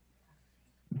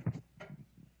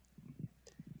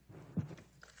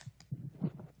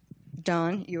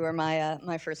 Dawn, you were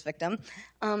my first victim.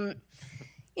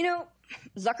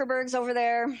 Zuckerberg's over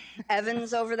there,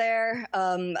 Evan's over there,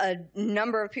 a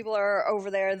number of people are over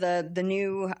there. The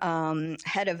new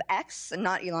head of X,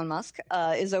 not Elon Musk,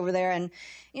 is over there. And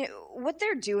what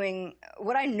they're doing,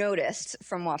 what I noticed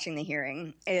from watching the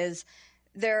hearing is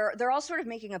they're all sort of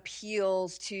making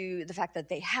appeals to the fact that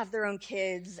they have their own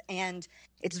kids, and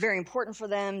it's very important for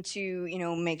them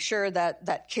to make sure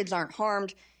that kids aren't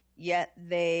harmed. Yet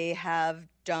they have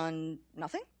done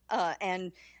nothing.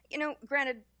 And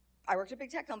granted, I worked at big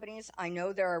tech companies. I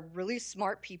know there are really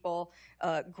smart people,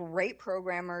 great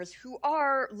programmers who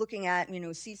are looking at,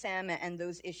 CSAM and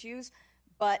those issues,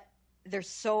 but there's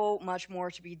so much more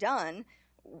to be done.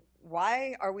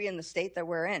 Why are we in the state that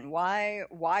we're in? Why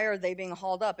are they being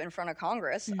hauled up in front of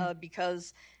Congress? Mm-hmm.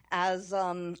 Because as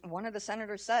one of the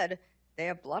senators said, they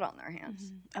have blood on their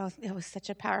hands. Mm-hmm. Oh, it was such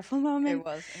a powerful moment. It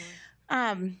was.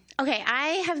 Okay,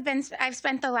 I've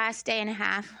spent the last day and a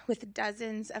half with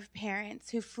dozens of parents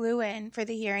who flew in for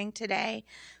the hearing today,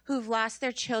 who've lost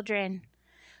their children,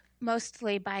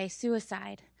 mostly by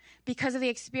suicide, because of the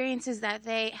experiences that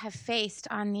they have faced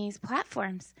on these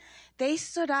platforms. They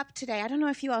stood up today. I don't know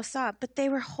if you all saw it, but they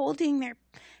were holding their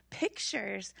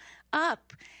pictures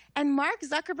up. And Mark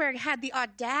Zuckerberg had the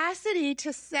audacity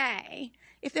to say,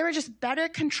 if there were just better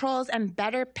controls and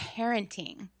better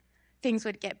parenting, things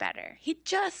would get better. He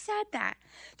just said that.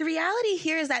 The reality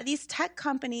here is that these tech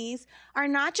companies are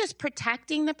not just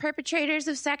protecting the perpetrators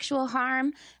of sexual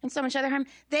harm and so much other harm,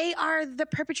 they are the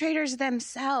perpetrators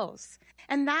themselves.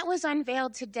 And that was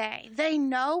unveiled today. They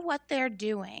know what they're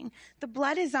doing. The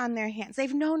blood is on their hands.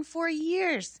 They've known for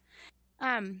years.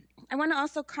 I want to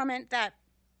also comment that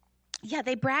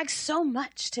they brag so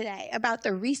much today about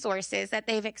the resources that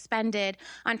they've expended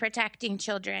on protecting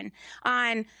children,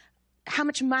 on how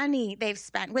much money they've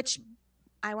spent, which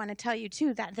I want to tell you,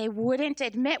 too, that they wouldn't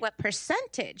admit what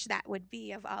percentage that would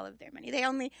be of all of their money. They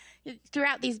only threw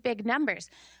out these big numbers.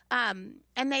 And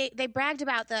they bragged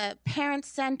about the parent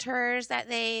centers that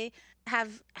they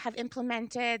have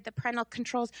implemented, the parental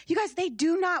controls. You guys, they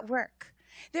do not work.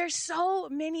 There's so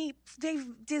many, they've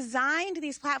designed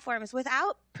these platforms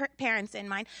without parents in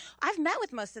mind. I've met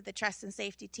with most of the trust and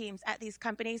safety teams at these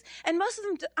companies, and most of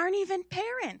them aren't even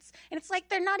parents. And it's like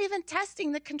they're not even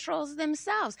testing the controls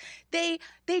themselves. They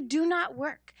do not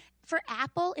work. For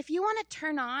Apple, if you want to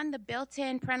turn on the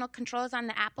built-in parental controls on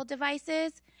the Apple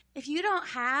devices, if you don't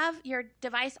have your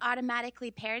device automatically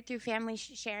paired through family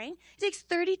sharing, it takes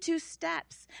 32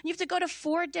 steps. And you have to go to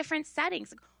 4 different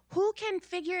settings. Who can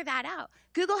figure that out?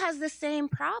 Google has the same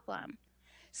problem.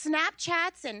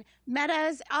 Snapchats and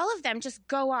Metas, all of them just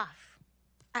go off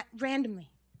randomly.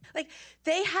 Like,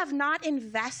 they have not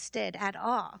invested at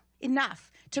all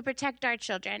enough to protect our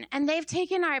children, and they've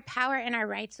taken our power and our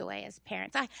rights away as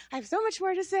parents. I have so much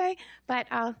more to say, but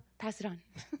I'll pass it on.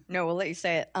 No, we'll let you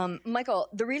say it. Michael,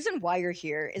 the reason why you're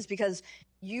here is because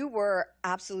you were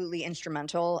absolutely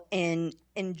instrumental in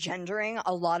engendering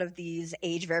a lot of these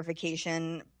age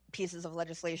verification pieces of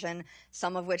legislation,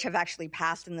 some of which have actually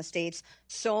passed in the states.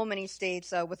 So many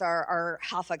states with our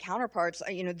HAFA counterparts,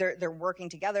 they're working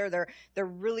together. They're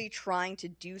really trying to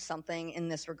do something in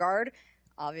this regard.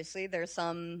 Obviously, there's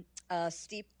some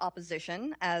steep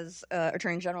opposition, as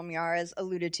Attorney General Miyares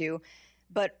alluded to.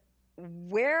 But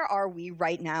where are we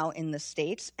right now in the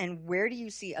states, and where do you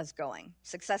see us going?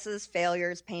 Successes,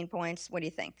 failures, pain points? What do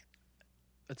you think?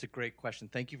 That's a great question.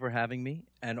 Thank you for having me,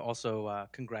 and also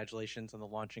congratulations on the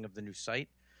launching of the new site.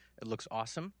 It looks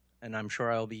awesome, and I'm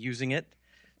sure I'll be using it.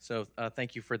 So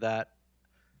thank you for that.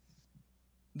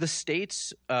 The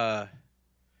states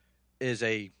is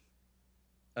a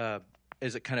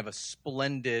kind of a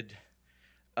splendid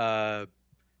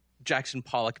Jackson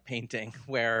Pollock painting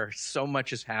where so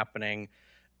much is happening,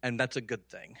 and that's a good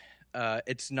thing.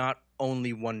 it's not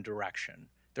only one direction.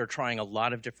 They're trying a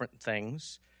lot of different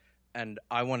things, and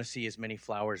I want to see as many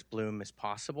flowers bloom as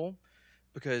possible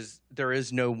because there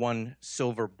is no one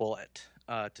silver bullet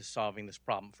to solving this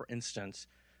problem. For instance,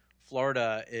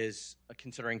 Florida is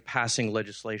considering passing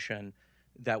legislation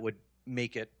that would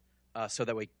make it so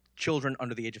that way children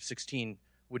under the age of 16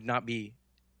 would not be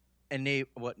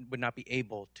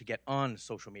able to get on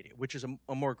social media, which is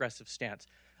a more aggressive stance.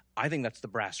 I think that's the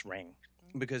brass ring,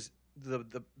 because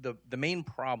the main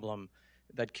problem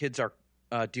that kids are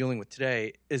dealing with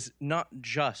today is not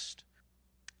just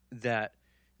that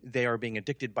they are being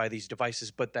addicted by these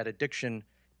devices, but that addiction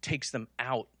takes them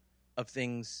out of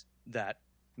things that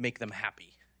make them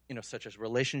happy, such as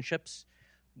relationships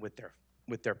with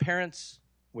their parents,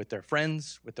 with their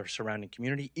friends, with their surrounding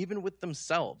community, even with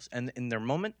themselves. And in their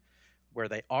moment where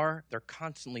they're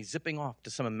constantly zipping off to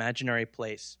some imaginary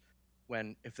place,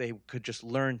 when if they could just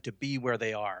learn to be where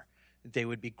they are, they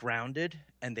would be grounded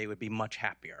and they would be much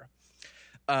happier.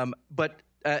 But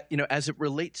as it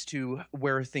relates to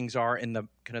where things are in the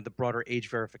kind of the broader age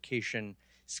verification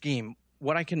scheme,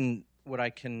 what I can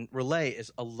relay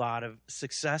is a lot of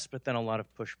success, but then a lot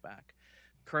of pushback.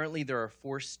 Currently, there are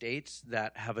 4 states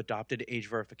that have adopted age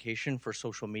verification for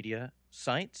social media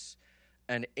sites,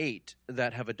 and 8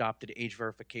 that have adopted age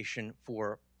verification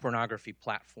for pornography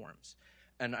platforms.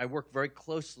 And I work very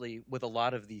closely with a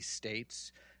lot of these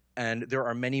states, and there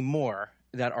are many more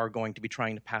that are going to be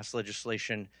trying to pass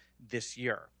legislation this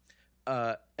year.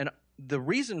 And the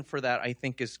reason for that, I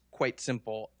think, is quite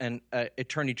simple, and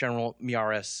Attorney General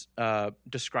Miyares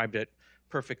described it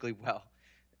perfectly well.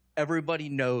 Everybody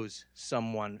knows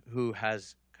someone who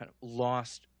has kind of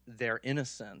lost their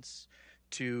innocence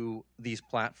to these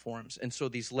platforms. And so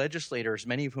these legislators,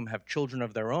 many of whom have children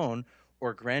of their own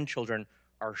or grandchildren,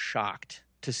 are shocked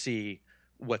to see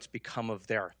what's become of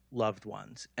their loved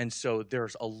ones. And so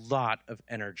there's a lot of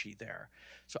energy there.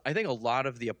 So I think a lot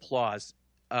of the applause,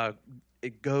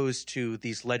 it goes to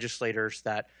these legislators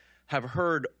that have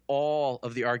heard all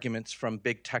of the arguments from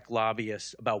big tech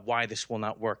lobbyists about why this will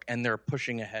not work, and they're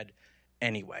pushing ahead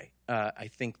anyway. I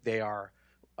think they are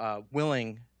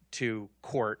willing to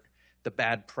court the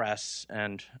bad press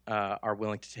and are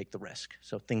willing to take the risk.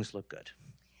 So things look good.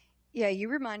 Yeah, you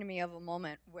reminded me of a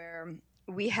moment where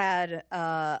we had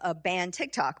a ban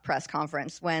TikTok press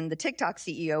conference when the TikTok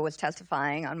CEO was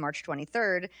testifying on March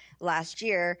 23rd last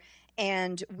year.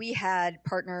 And we had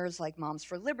partners like Moms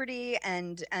for Liberty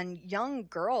and young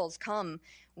girls come.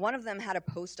 One of them had a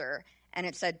poster, and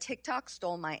it said, "TikTok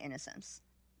stole my innocence."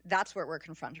 That's what we're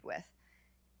confronted with.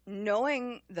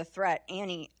 Knowing the threat,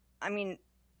 Annie, I mean,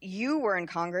 you were in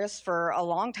Congress for a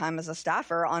long time as a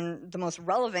staffer on the most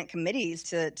relevant committees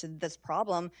to this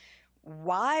problem.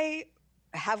 Why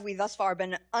have we thus far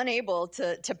been unable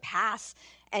to pass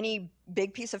any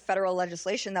big piece of federal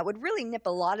legislation that would really nip a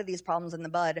lot of these problems in the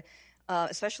bud,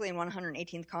 especially in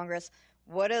 118th Congress?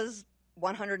 What does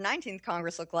 119th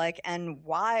Congress look like, and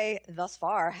why thus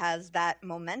far has that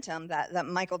momentum, that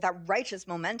Michael, that righteous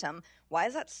momentum, why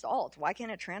is that stalled? Why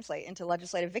can't it translate into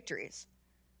legislative victories?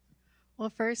 Well,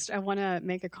 first, I want to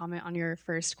make a comment on your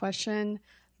first question.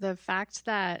 The fact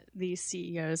that these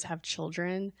CEOs have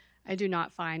children, I do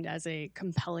not find as a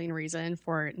compelling reason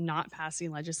for not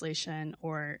passing legislation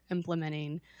or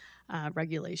implementing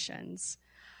regulations.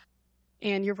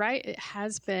 And you're right, it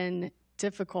has been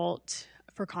difficult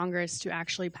for Congress to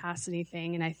actually pass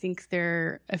anything. And I think there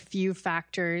are a few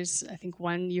factors. I think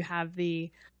one, you have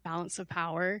the balance of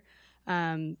power.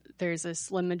 There's a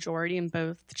slim majority in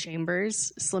both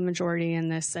chambers, slim majority in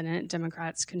the Senate,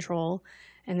 Democrats control,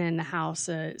 and then the House,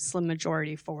 a slim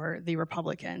majority for the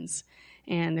Republicans.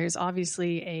 And there's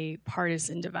obviously a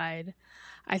partisan divide.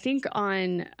 I think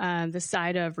on the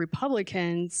side of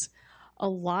Republicans, a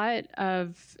lot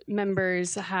of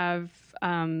members have,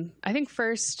 I think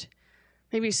first,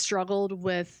 maybe struggled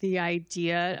with the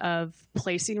idea of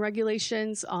placing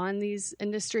regulations on these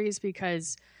industries,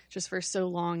 because just for so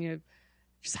long you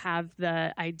just have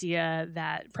the idea,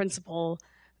 that principle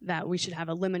that we should have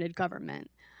a limited government.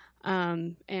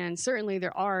 And certainly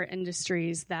there are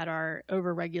industries that are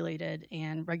overregulated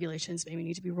and regulations maybe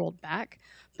need to be rolled back.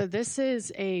 But this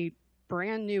is a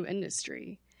brand new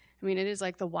industry. I mean, it is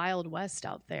like the Wild West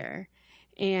out there.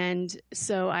 And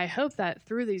so I hope that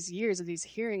through these years of these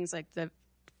hearings, like the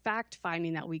fact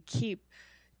finding that we keep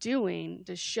doing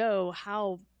to show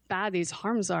how bad these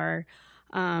harms are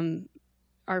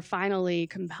finally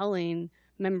compelling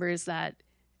members that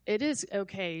it is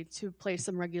okay to place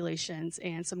some regulations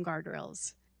and some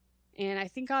guardrails. And I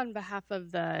think on behalf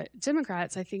of the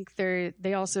Democrats, I think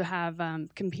they also have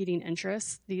competing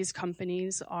interests. These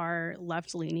companies are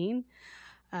left-leaning.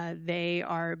 They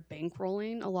are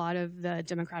bankrolling a lot of the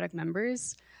Democratic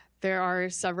members. There are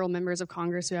several members of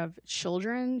Congress who have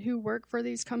children who work for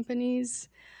these companies.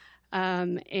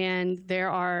 And there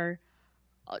are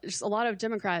just a lot of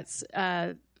Democrats,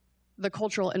 the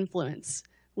cultural influence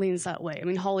leans that way. I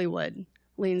mean, Hollywood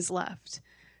leans left.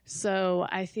 So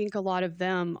I think a lot of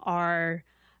them are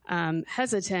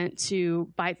hesitant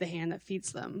to bite the hand that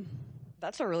feeds them.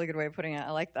 That's a really good way of putting it.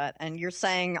 I like that. And you're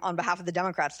saying on behalf of the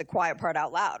Democrats, the quiet part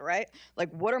out loud, right?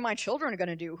 Like, what are my children going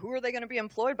to do? Who are they going to be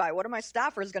employed by? What are my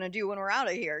staffers going to do when we're out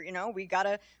of here? You know, we got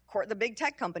to court the big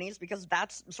tech companies because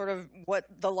that's sort of what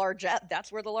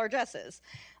that's where the largesse is.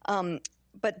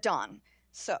 But Dawn,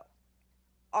 so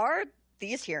are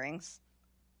these hearings,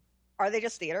 are they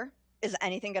just theater? Is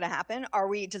anything going to happen?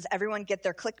 Does everyone get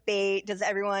their clickbait? Does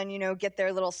everyone, get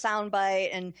their little soundbite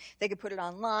and they can put it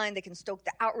online? They can stoke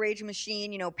the outrage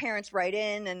machine, parents write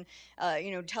in and,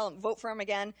 tell them, vote for them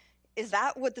again. Is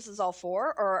that what this is all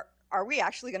for? Or are we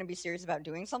actually going to be serious about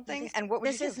doing something? And what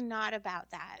would you do? This is not about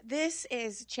that. This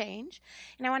is change.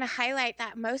 And I want to highlight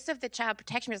that most of the child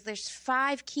protection bills, there's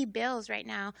 5 key bills right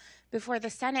now before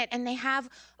the Senate, and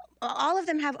all of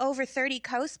them have over 30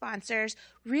 co-sponsors,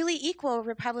 really equal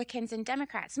Republicans and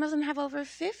Democrats. Some of them have over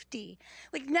 50.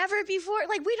 Like never before,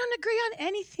 we don't agree on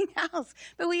anything else,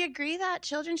 but we agree that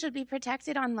children should be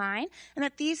protected online and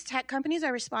that these tech companies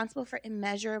are responsible for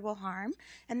immeasurable harm,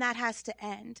 and that has to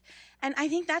end. And I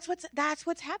think that's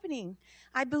what's happening.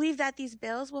 I believe that these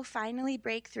bills will finally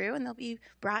break through and they'll be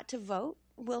brought to vote.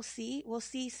 We'll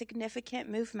see significant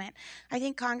movement. I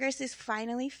think Congress is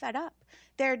finally fed up.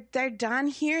 They're done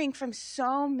hearing from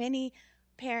so many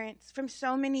parents, from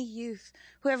so many youth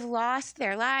who have lost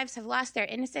their lives, have lost their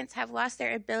innocence, have lost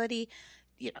their ability.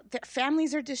 Their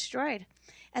families are destroyed,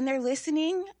 and they're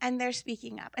listening and they're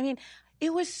speaking up. I mean,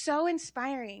 it was so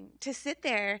inspiring to sit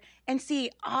there and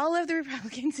see all of the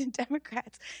Republicans and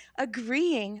Democrats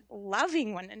agreeing,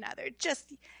 loving one another,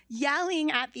 just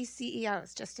yelling at these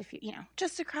CEOs just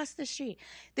across the street.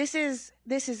 This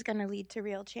is going to lead to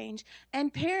real change.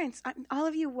 And parents, all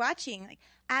of you watching,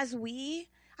 I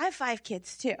have 5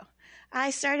 kids too. I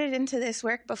started into this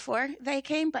work before they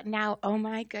came, but now, oh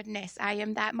my goodness, I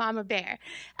am that mama bear.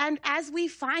 And as we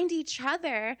find each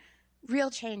other, real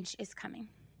change is coming.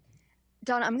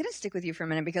 Dawn, I'm going to stick with you for a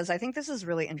minute because I think this is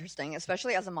really interesting,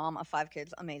 especially as a mom of 5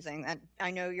 kids. Amazing. And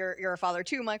I know you're a father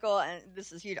too, Michael, and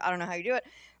this is huge. I don't know how you do it,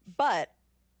 but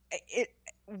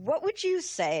what would you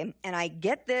say? And I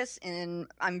get this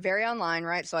I'm very online,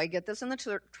 right? So I get this in the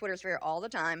Twitter sphere all the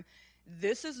time.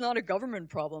 This is not a government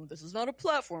problem. This is not a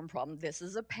platform problem. This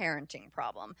is a parenting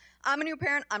problem. I'm a new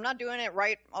parent. I'm not doing it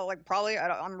right.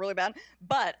 I'm really bad.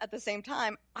 But at the same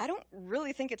time, I don't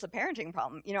really think it's a parenting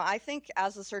problem. I think,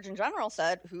 as the Surgeon General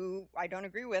said, who I don't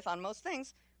agree with on most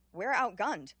things, we're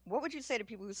outgunned. What would you say to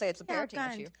people who say it's a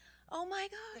parenting issue? Oh my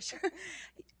gosh.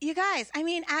 You guys,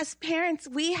 as parents,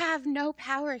 we have no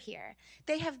power here.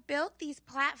 They have built these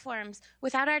platforms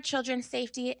without our children's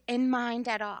safety in mind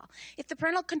at all. If the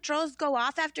parental controls go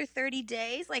off after 30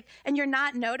 days, and you're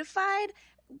not notified,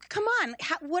 come on,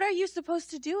 what are you supposed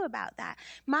to do about that?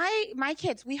 My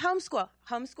kids, we homeschool.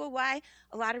 Homeschool, why?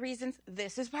 A lot of reasons.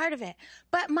 This is part of it.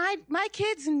 But my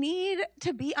kids need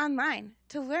to be online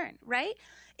to learn, right?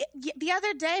 The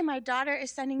other day, my daughter is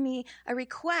sending me a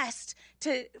request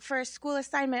for a school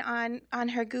assignment on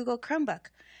her Google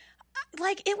Chromebook.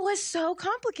 It was so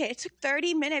complicated. It took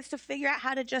 30 minutes to figure out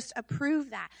how to just approve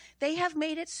that. They have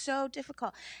made it so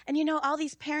difficult. And all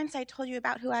these parents I told you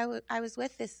about who I was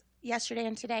with yesterday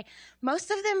and today,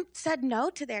 most of them said no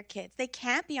to their kids. They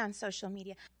can't be on social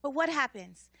media. But what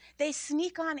happens? They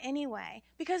sneak on anyway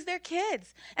because they're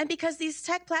kids and because these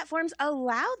tech platforms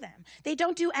allow them. They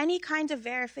don't do any kind of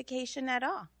verification at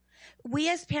all. We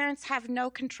as parents have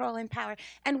no control and power.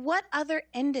 And what other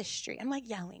industry, I'm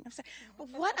yelling, I'm sorry,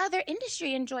 what other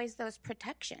industry enjoys those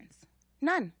protections?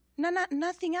 None.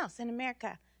 Nothing else in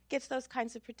America gets those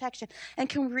kinds of protection and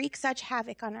can wreak such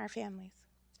havoc on our families.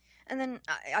 And then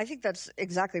I think that's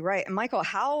exactly right. And Michael,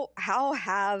 how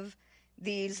have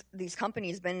these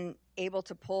companies been able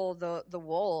to pull the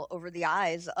wool over the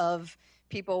eyes of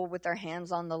people with their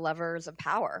hands on the levers of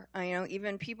power?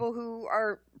 Even people who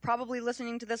are probably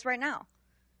listening to this right now.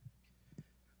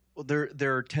 Well,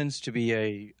 there tends to be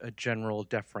a general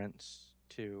deference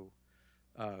to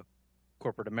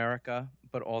corporate America,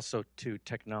 but also to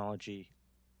technology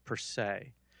per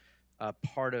se.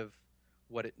 Part of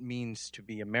what it means to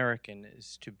be American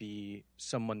is to be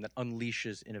someone that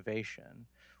unleashes innovation,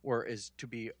 or is to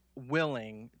be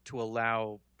willing to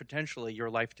allow potentially your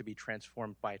life to be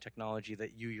transformed by a technology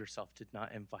that you yourself did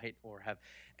not invite or have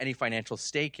any financial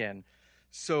stake in.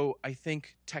 So I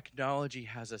think technology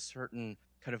has a certain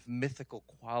kind of mythical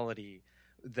quality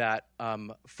that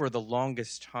for the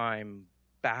longest time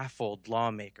baffled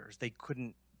lawmakers. They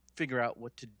couldn't figure out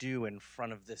what to do in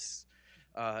front of this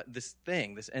this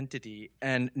entity.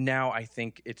 And now I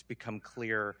think it's become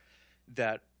clear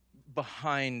that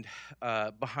behind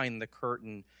the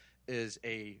curtain is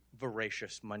a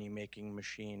voracious money-making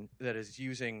machine that is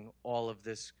using all of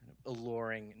this kind of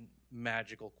alluring and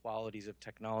magical qualities of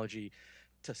technology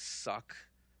to suck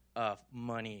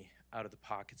money out of the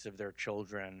pockets of their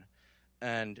children,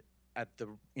 and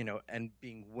and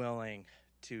being willing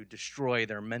to destroy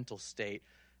their mental state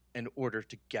in order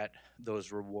to get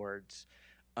those rewards.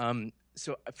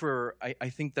 So I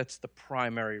think that's the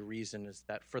primary reason, is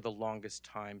that for the longest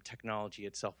time, technology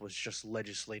itself was just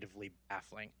legislatively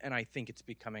baffling. And I think it's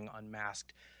becoming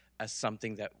unmasked as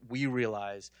something that we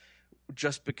realize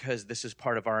just because this is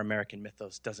part of our American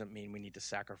mythos doesn't mean we need to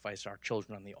sacrifice our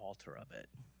children on the altar of it.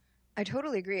 I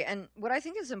totally agree. And what I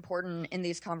think is important in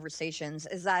these conversations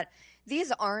is that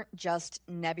these aren't just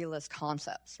nebulous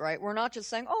concepts, right? We're not just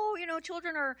saying, oh,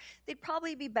 children they'd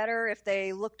probably be better if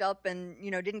they looked up and,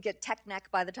 didn't get tech neck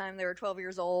by the time they were 12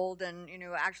 years old and,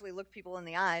 actually looked people in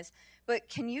the eyes. But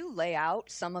can you lay out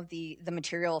some of the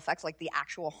material effects, like the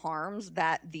actual harms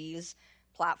that these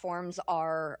platforms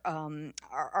are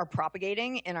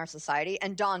propagating in our society?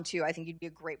 And Don, too, I think you'd be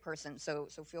a great person. So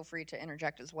feel free to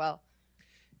interject as well.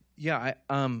 Yeah,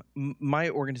 my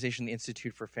organization, the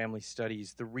Institute for Family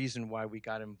Studies, the reason why we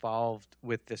got involved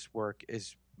with this work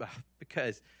is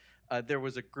because there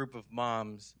was a group of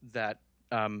moms that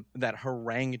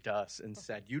harangued us and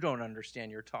said, "You don't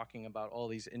understand. You're talking about all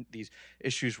these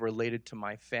issues related to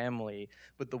my family,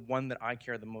 but the one that I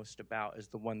care the most about is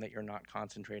the one that you're not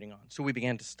concentrating on." So we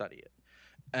began to study it,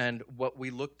 and what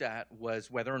we looked at was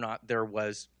whether or not there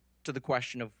was, to the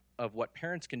question of what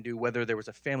parents can do, whether there was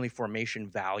a family formation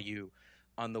value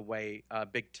on the way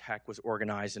big tech was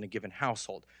organized in a given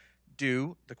household.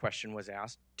 The question was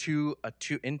asked, two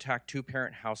intact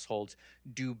two-parent households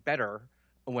do better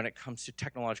when it comes to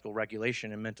technological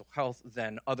regulation and mental health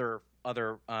than other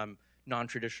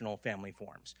non-traditional family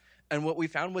forms? And what we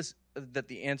found was that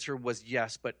the answer was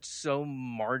yes, but so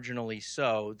marginally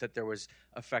so that there was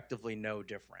effectively no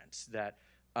difference,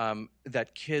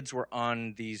 that kids were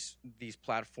on these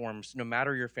platforms, no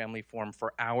matter your family form,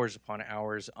 for hours upon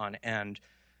hours on end,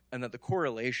 and that the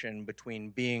correlation between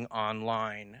being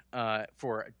online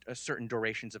for certain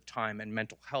durations of time and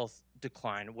mental health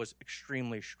decline was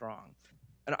extremely strong.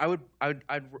 And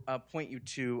I'd point you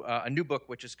to a new book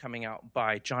which is coming out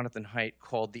by Jonathan Haidt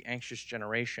called The Anxious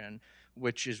Generation,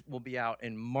 which will be out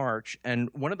in March. And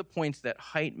one of the points that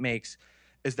Haidt makes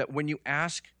is that when you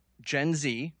ask Gen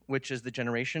Z, which is the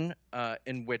generation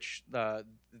in which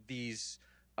these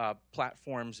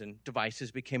platforms and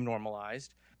devices became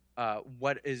normalized, are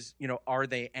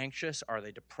they anxious? Are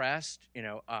they depressed?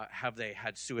 Have they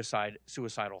had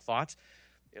suicidal thoughts?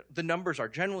 The numbers are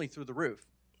generally through the roof,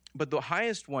 but the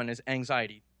highest one is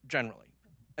anxiety generally.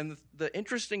 And the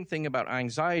interesting thing about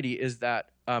anxiety is that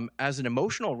as an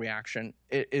emotional reaction,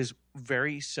 it is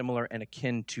very similar and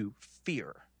akin to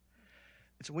fear.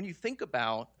 So when you think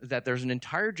about that, there's an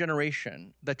entire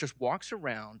generation that just walks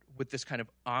around with this kind of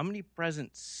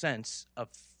omnipresent sense of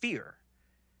fear.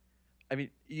 I mean,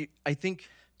 I think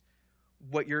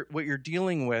what you're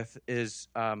dealing with is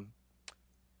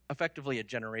effectively a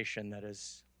generation that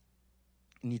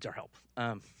needs our help.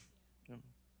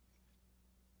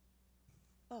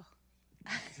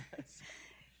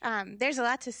 There's a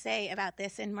lot to say about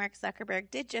this, and Mark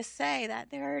Zuckerberg did just say that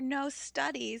there are no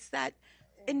studies that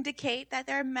indicate that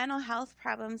there are mental health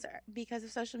problems because of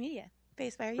social media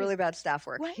faced by our youth. Really bad staff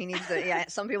work. What? He needs to. Yeah,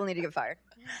 some people need to get fired.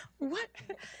 What?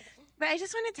 But I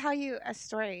just want to tell you a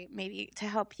story maybe to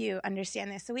help you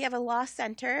understand this. So we have a law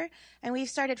center, and we've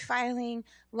started filing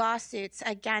lawsuits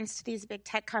against these big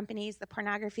tech companies, the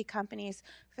pornography companies,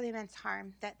 for the immense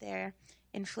harm that they're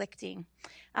inflicting.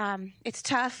 It's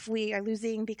tough. We are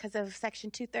losing because of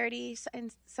Section 230 in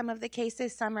some of the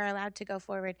cases. Some are allowed to go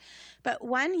forward. But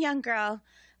one young girl,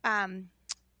 10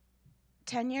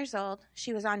 years old,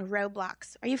 she was on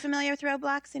Roblox. Are you familiar with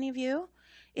Roblox, any of you?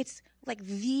 It's like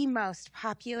the most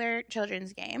popular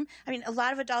children's game. I mean, a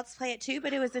lot of adults play it too,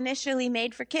 but it was initially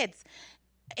made for kids.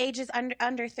 Ages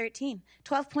under 13.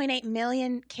 12.8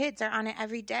 million kids are on it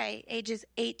every day, ages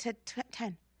 8 to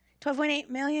 10. 12.8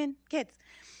 million kids.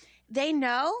 They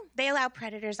know they allow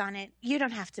predators on it. You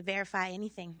don't have to verify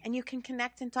anything, and you can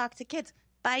connect and talk to kids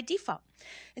by default.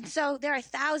 And so there are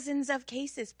thousands of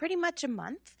cases, pretty much a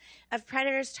month, of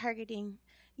predators targeting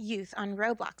youth on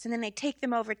Roblox, and then they take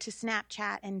them over to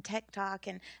Snapchat and TikTok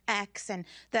and X, and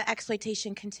the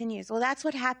exploitation continues. Well, that's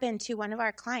what happened to one of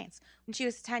our clients when she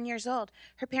was 10 years old.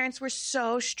 Her parents were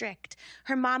so strict.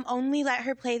 Her mom only let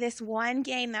her play this one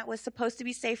game that was supposed to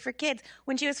be safe for kids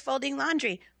when she was folding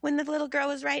laundry, when the little girl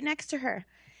was right next to her.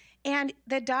 And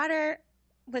the daughter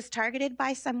was targeted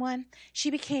by someone. She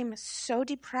became so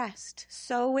depressed,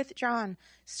 so withdrawn,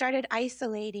 started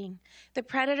isolating. The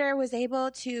predator was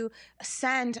able to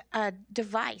send a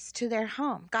device to their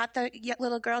home, got the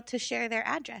little girl to share their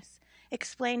address,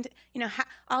 explained,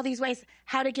 all these ways,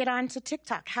 how to get onto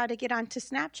TikTok, how to get onto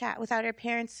Snapchat without her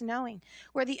parents knowing,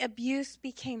 where the abuse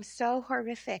became so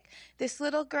horrific. This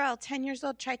little girl, 10 years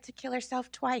old, tried to kill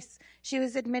herself twice. She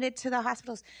was admitted to the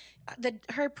hospitals.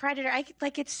 Her predator,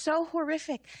 it's so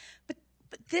horrific. But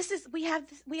we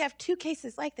have two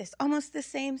cases like this, almost the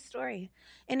same story.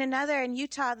 In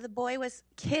Utah, the boy was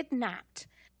kidnapped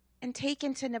and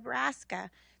taken to Nebraska.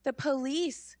 The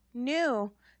police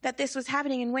knew that this was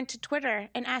happening and went to Twitter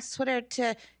and asked Twitter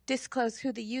to disclose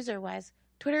who the user was.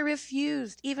 Twitter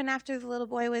refused, even after the little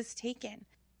boy was taken.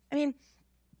 I mean,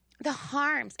 the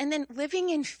harms, and then living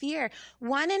in fear.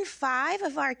 1 in 5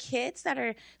 of our kids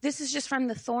this is just from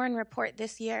the Thorn report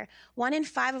this year, 1 in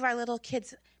 5 of our little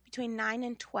kids between 9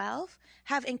 and 12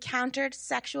 have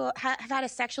had a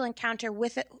sexual encounter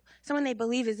with someone they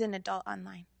believe is an adult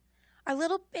online. Our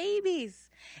little babies.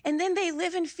 And then they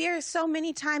live in fear so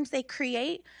many times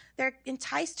they're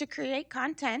enticed to create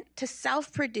content, to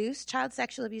self-produce child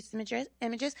sexual abuse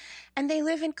images, and they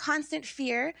live in constant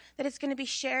fear that it's going to be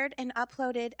shared and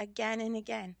uploaded again and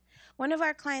again. One of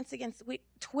our clients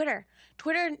Twitter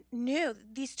knew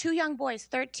these 2 young boys,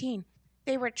 13,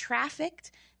 they were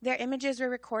trafficked, their images were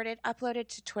recorded, uploaded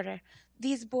to Twitter.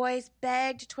 These boys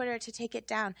begged Twitter to take it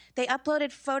down. They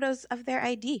uploaded photos of their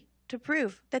ID to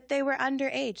prove that they were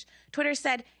underage. Twitter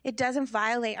said it doesn't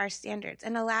violate our standards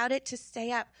and allowed it to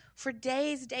stay up for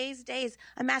days,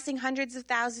 amassing hundreds of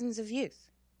thousands of views.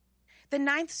 The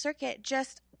Ninth Circuit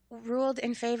just ruled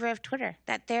in favor of Twitter,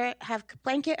 that they have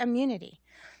blanket immunity.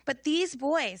 But these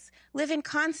boys live in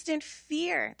constant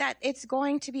fear that it's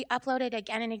going to be uploaded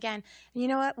again and again. And you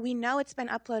know what? We know it's been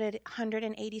uploaded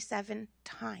 187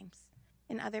 times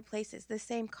in other places, the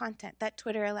same content that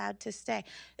Twitter allowed to stay.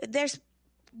 There's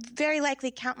very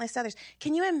likely countless others.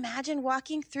 Can you imagine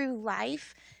walking through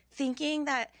life thinking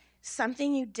that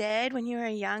something you did when you were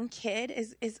a young kid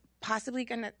is possibly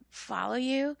going to follow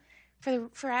you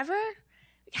forever?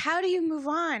 How do you move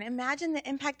on? Imagine the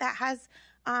impact that has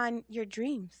on your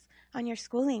dreams, on your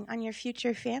schooling, on your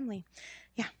future family.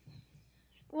 Yeah.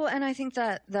 Well, and I think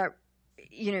that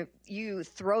you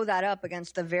throw that up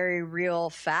against the very real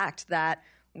fact that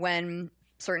when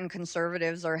certain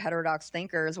conservatives or heterodox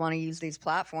thinkers want to use these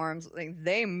platforms,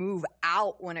 they move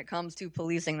out when it comes to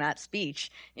policing that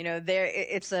speech. I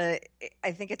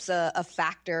think it's a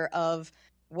factor of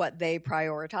what they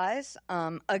prioritize.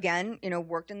 Again,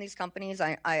 worked in these companies,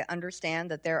 I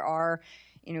understand that there are,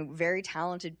 very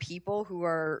talented people who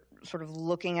are sort of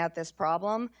looking at this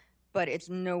problem, but it's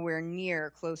nowhere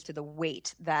near close to the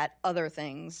weight that other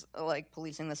things like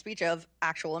policing the speech of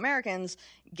actual Americans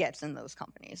gets in those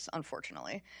companies,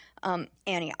 unfortunately.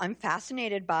 Annie, I'm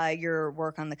fascinated by your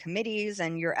work on the committees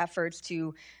and your efforts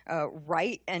to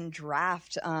write and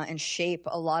draft and shape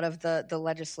a lot of the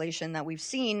legislation that we've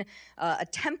seen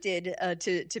attempted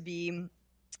to be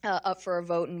up for a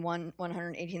vote in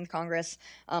 118th Congress.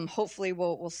 Hopefully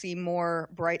we'll see more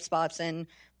bright spots in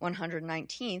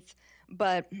 119th.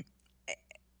 But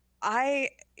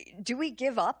do we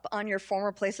give up on your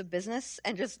former place of business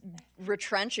and just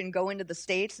retrench and go into the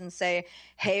states and say,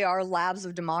 hey, our labs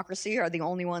of democracy are the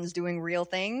only ones doing real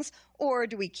things? Or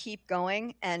do we keep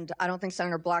going? And I don't think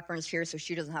Senator Blackburn's here, so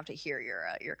she doesn't have to hear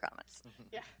your comments.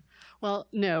 Yeah. Well,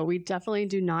 no, we definitely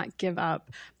do not give up.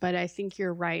 But I think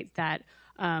you're right that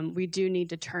we do need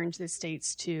to turn to the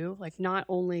states too, like not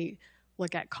only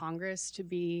look at Congress to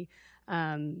be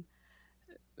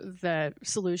the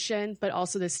solution, but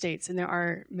also the states. And there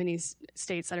are many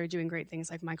states that are doing great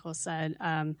things, like Michael said.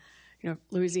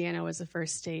 Louisiana was the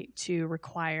first state to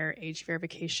require age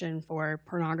verification for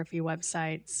pornography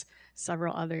websites.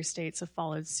 Several other states have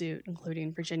followed suit,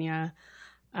 including Virginia.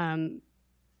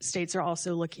 States are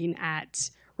also looking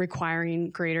at requiring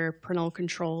greater parental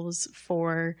controls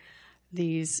for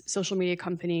these social media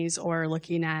companies, or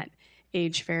looking at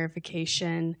age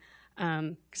verification.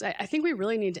 Because I think we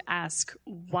really need to ask,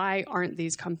 why aren't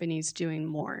these companies doing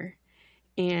more?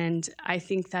 And I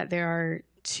think that there are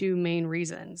 2 main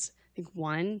reasons. I think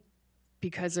one,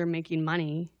 because they're making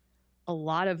money, a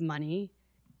lot of money,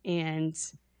 and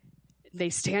they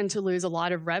stand to lose a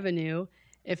lot of revenue.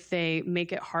 if they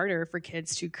make it harder for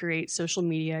kids to create social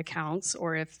media accounts,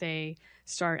 or if they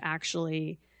start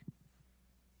actually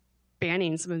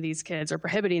banning some of these kids or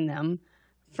prohibiting them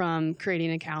from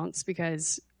creating accounts,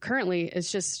 because currently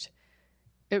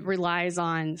it relies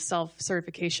on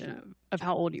self-certification of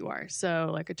how old you are. So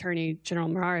like Attorney General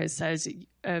Morales says,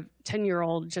 a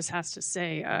 10-year-old just has to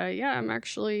say, yeah, I'm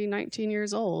actually 19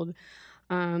 years old,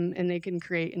 and they can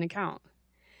create an account.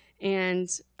 And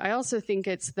I also think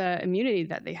it's the immunity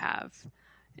that they have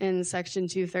in Section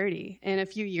 230. And a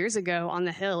few years ago on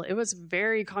the Hill, it was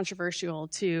very controversial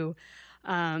to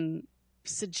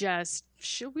suggest,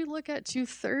 should we look at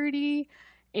 230?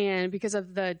 And because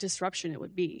of the disruption it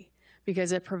would be,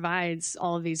 because it provides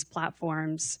all of these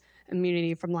platforms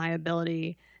immunity from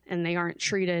liability, and they aren't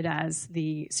treated as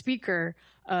the speaker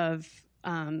of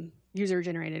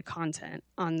user-generated content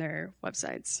on their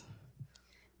websites.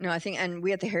 No, I think, and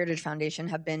we at the Heritage Foundation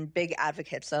have been big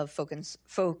advocates of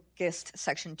focused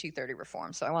Section 230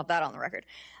 reform, so I want that on the record.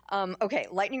 Okay,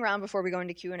 lightning round before we go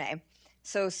into Q&A.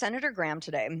 So Senator Graham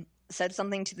today said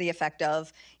something to the effect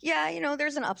of, yeah, you know,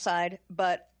 there's an upside,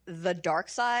 but the dark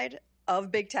side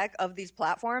of big tech, of these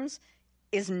platforms,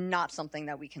 is not something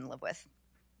that we can live with.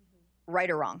 Right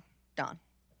or wrong? Dawn?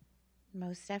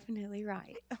 Most definitely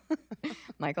right.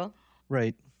 Michael?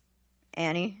 Right.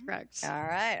 Annie? Correct. All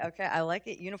right. Okay. I like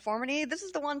it. Uniformity. This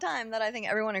is the one time that I think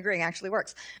everyone agreeing actually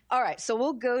works. All right. So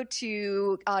we'll go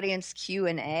to audience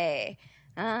Q&A.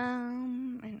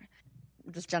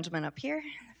 This gentleman up here in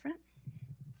the front.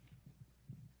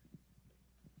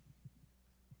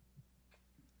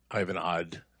 I have an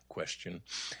odd question.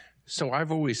 So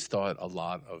I've always thought a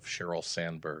lot of Sheryl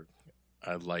Sandberg.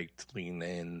 I liked Lean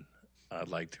In. I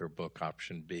liked her book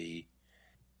Option B.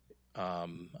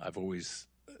 I've always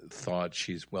thought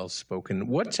she's well-spoken.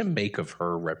 What to make of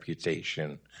her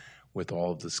reputation with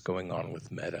all of this going on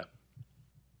with Meta?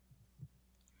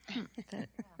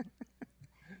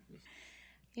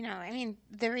 You know, I mean,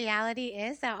 the reality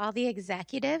is that all the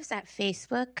executives at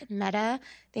Facebook, Meta,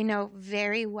 they know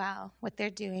very well what they're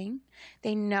doing.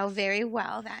 They know very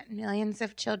well that millions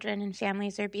of children and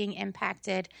families are being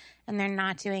impacted, and they're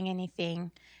not doing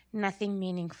nothing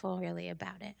meaningful really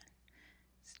about it.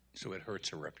 So it hurts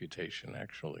her reputation,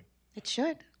 actually. It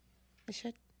should. It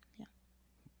should, yeah.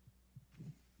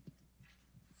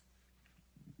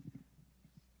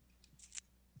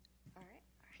 All right.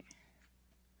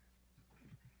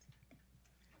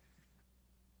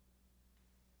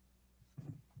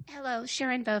 Hello,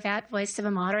 Sharon Bovat, Voice of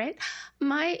a Moderate.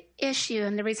 My issue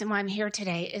and the reason why I'm here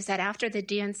today is that after the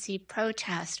DNC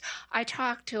protest, I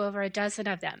talked to over a dozen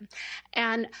of them,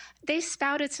 and they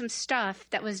spouted some stuff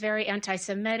that was very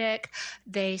anti-Semitic.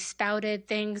 They spouted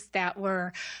things that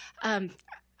were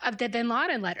of the bin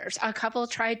Laden letters. A couple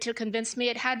tried to convince me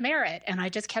it had merit, and I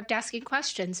just kept asking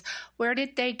questions. Where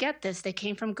did they get this? They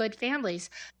came from good families.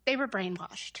 They were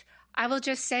brainwashed. I will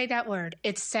just say that word.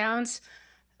 It sounds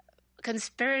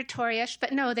conspiratorial,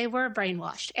 but no, they were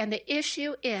brainwashed. And the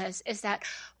issue is that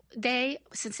they,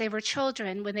 since they were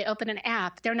children, when they open an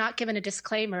app, they're not given a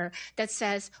disclaimer that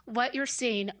says what you're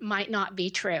seeing might not be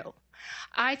true.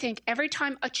 I think every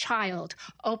time a child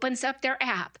opens up their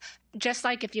app, just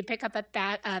like if you pick up a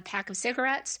pack of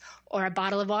cigarettes or a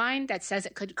bottle of wine that says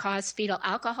it could cause fetal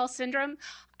alcohol syndrome,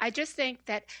 I just think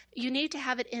that you need to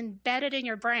have it embedded in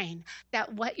your brain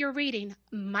that what you're reading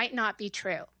might not be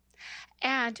true.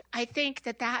 And I think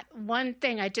that one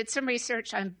thing, I did some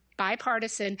research on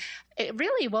bipartisan, it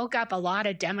really woke up a lot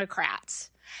of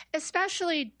Democrats,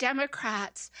 especially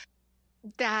Democrats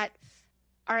that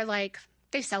are like,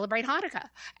 they celebrate Hanukkah.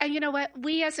 And you know what?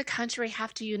 We as a country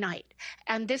have to unite.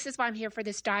 And this is why I'm here for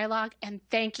this dialogue. And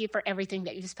thank you for everything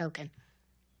that you've spoken.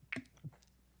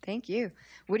 Thank you.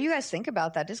 What do you guys think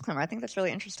about that disclaimer? I think that's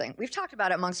really interesting. We've talked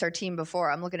about it amongst our team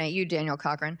before. I'm looking at you, Daniel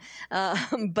Cochran.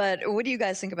 But what do you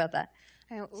guys think about that?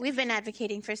 We've been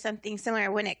advocating for something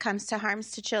similar when it comes to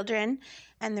harms to children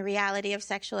and the reality of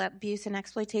sexual abuse and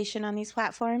exploitation on these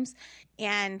platforms.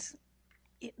 And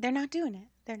they're not doing it.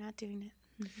 They're not doing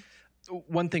it. Mm-hmm.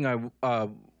 One thing I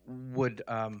would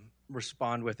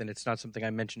respond with, and it's not something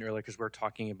I mentioned earlier because we're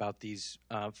talking about these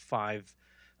 5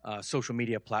 social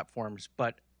media platforms,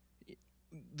 but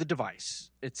the device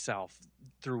itself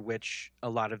through which a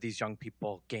lot of these young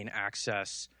people gain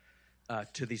access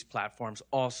to these platforms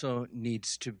also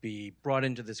needs to be brought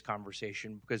into this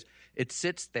conversation, because it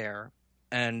sits there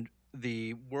and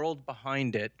the world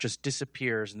behind it just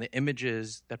disappears, and the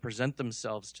images that present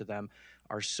themselves to them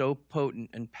are so potent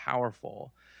and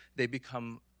powerful, they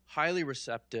become highly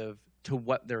receptive to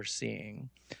what they're seeing.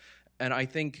 And I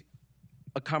think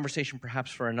a conversation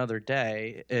perhaps for another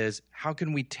day is, how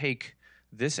can we take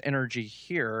this energy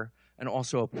here and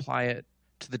also apply it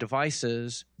to the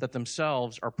devices that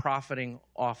themselves are profiting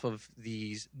off of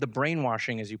the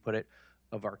brainwashing, as you put it,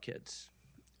 of our kids.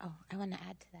 Oh, I want to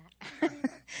add to that.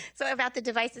 So about the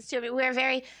devices too, I mean, we're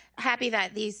very happy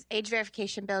that these age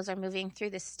verification bills are moving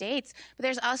through the states, but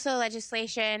there's also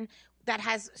legislation that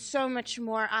has so much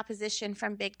more opposition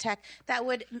from big tech that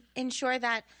would ensure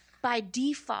that by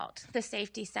default, the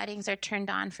safety settings are turned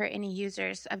on for any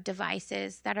users of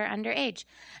devices that are underage.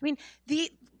 I mean,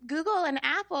 the Google and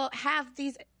Apple have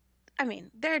these, I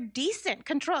mean, they're decent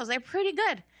controls. They're pretty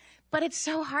good. But it's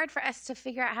so hard for us to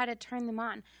figure out how to turn them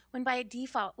on when by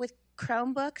default with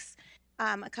Chromebooks,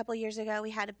 a couple years ago,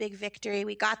 we had a big victory.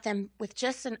 We got them with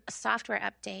just a software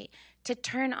update to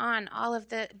turn on all of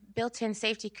the built-in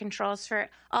safety controls for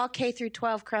all K through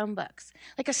 12 Chromebooks,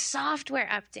 like a software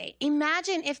update.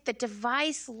 Imagine if the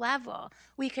device level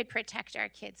we could protect our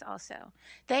kids also.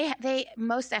 They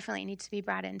most definitely need to be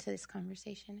brought into this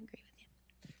conversation. I agree with you.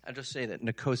 I'll just say that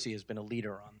Nkosi has been a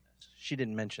leader on this. She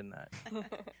didn't mention that.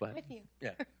 But, with you.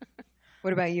 Yeah.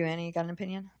 What about you, Annie? You got an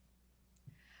opinion?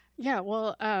 Yeah,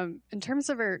 well, in terms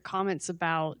of her comments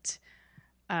about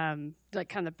like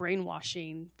kind of the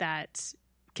brainwashing that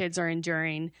kids are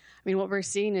enduring, I mean, what we're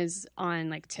seeing is on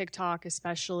like TikTok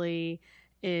especially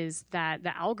is that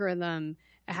the algorithm,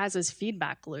 it has this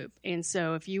feedback loop. And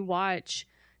so if you watch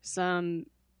some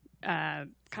kind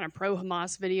of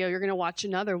pro-Hamas video, you're going to watch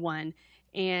another one.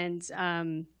 And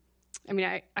I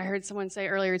mean, I heard someone say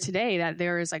earlier today that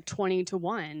there is like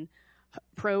 20-1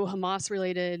 pro-Hamas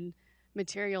related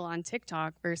material on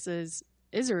TikTok versus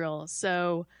Israel.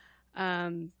 So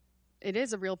it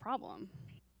is a real problem.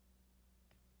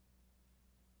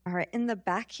 All right, in the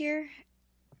back here.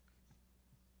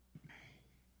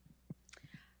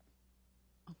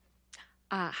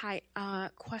 Hi,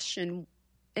 question.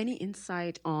 Any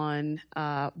insight on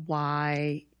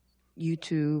why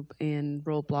YouTube and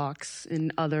Roblox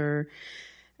and other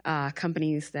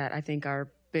companies that I think are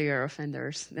bigger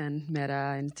offenders than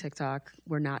Meta and TikTok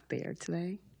were not there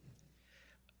today?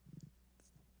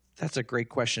 That's a great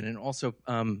question. And also,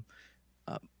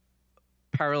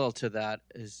 parallel to that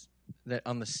is that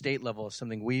on the state level,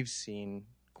 something we've seen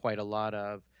quite a lot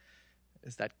of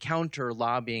is that counter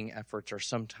lobbying efforts are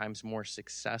sometimes more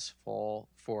successful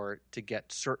to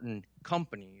get certain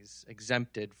companies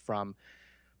exempted from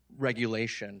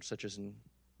regulation, such as in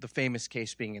the famous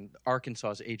case being in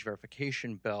Arkansas's age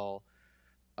verification bill.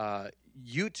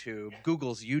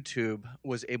 Google's YouTube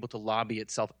was able to lobby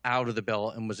itself out of the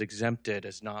bill and was exempted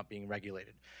as not being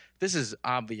regulated. This is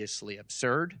obviously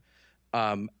absurd,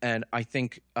 and I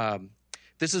think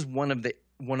this is one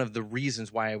of the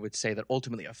reasons why I would say that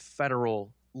ultimately a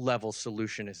federal level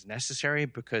solution is necessary,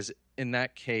 because in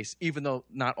that case, even though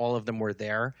not all of them were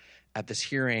there at this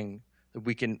hearing,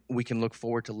 we can look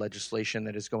forward to legislation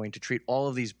that is going to treat all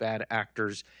of these bad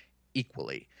actors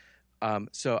equally.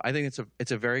 So I think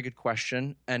it's a very good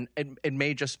question, and it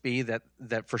may just be that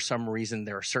for some reason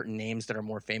there are certain names that are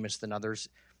more famous than others,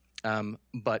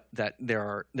 but that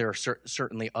there are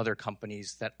certainly other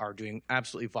companies that are doing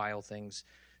absolutely vile things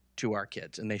to our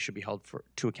kids, and they should be held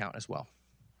to account as well.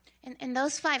 And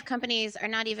those 5 companies are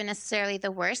not even necessarily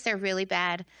the worst. They're really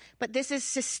bad. But this is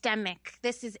systemic.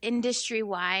 This is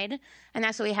industry-wide. And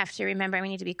that's what we have to remember. We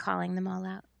need to be calling them all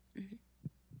out. Mm-hmm. All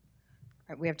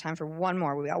right, we have time for one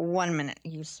more. We got 1 minute.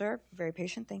 You, sir, very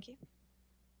patient. Thank you.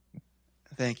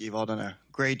 Thank you. You've all done a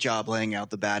great job laying out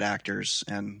the bad actors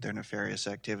and their nefarious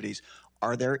activities.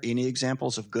 Are there any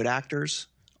examples of good actors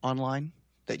online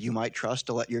that you might trust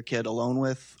to let your kid alone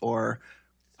with, or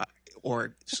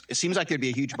it seems like there'd be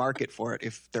a huge market for it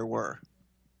if there were?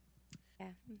 Yeah.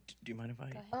 Do you mind if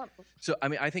I? So, I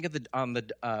mean, I think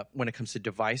when it comes to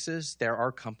devices, there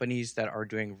are companies that are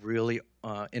doing really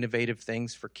innovative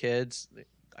things for kids.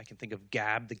 I can think of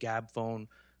Gab, the Gab phone,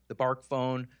 the Bark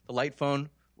phone, the Light phone,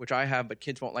 which I have, but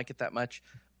kids won't like it that much.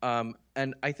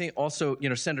 And I think also,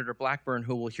 Senator Blackburn,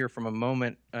 who we'll hear from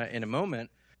in a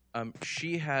moment,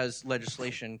 she has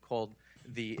legislation called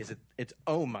it's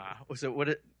OMA. So what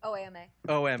it? OAMA.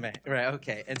 OMA, right?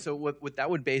 Okay. And so what that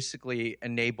would basically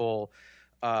enable,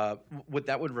 what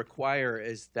that would require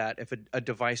is that if a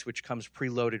device which comes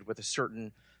preloaded with a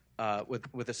certain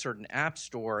with a certain app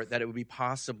store, that it would be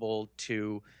possible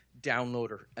to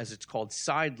download, or as it's called,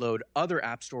 sideload other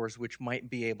app stores which might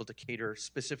be able to cater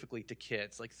specifically to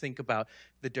kids. Like, think about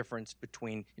the difference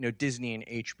between Disney and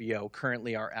HBO.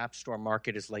 Currently, our app store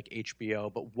market is like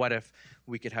HBO, but what if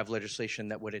we could have legislation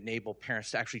that would enable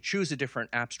parents to actually choose a different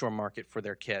app store market for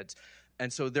their kids?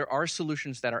 And so there are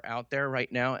solutions that are out there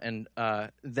right now, and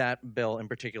that bill in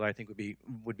particular, I think,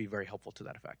 would be very helpful to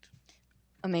that effect.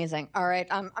 Amazing. All right,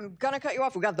 I'm going to cut you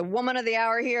off. We got the woman of the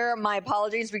hour here. My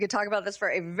apologies. We could talk about this for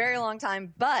a very long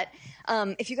time. But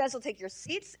if you guys will take your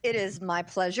seats, it is my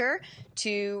pleasure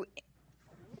to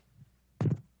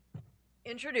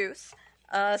introduce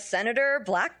Senator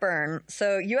Blackburn.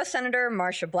 So U.S. Senator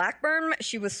Marsha Blackburn,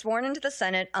 she was sworn into the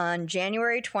Senate on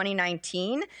January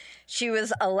 2019. She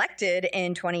was elected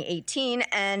in 2018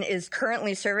 and is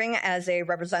currently serving as a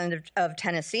representative of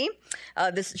Tennessee.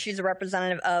 She's a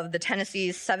representative of the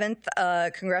Tennessee's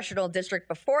 7th Congressional District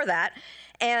before that.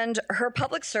 And her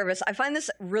public service, I find this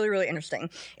really, really interesting.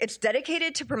 It's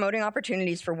dedicated to promoting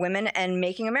opportunities for women and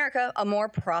making America a more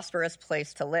prosperous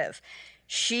place to live.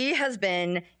 She has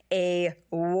been a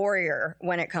warrior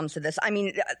when it comes to this. I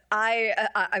mean,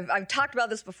 I've talked about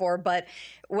this before, but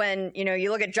when you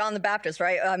look at John the Baptist,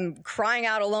 right? Crying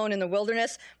out alone in the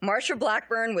wilderness. Marsha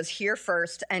Blackburn was here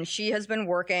first, and she has been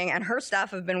working, and her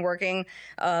staff have been working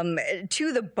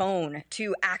to the bone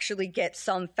to actually get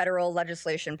some federal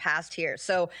legislation passed here.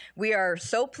 So we are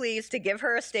so pleased to give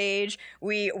her a stage.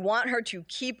 We want her to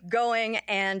keep going,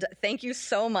 and thank you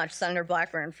so much, Senator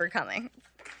Blackburn, for coming.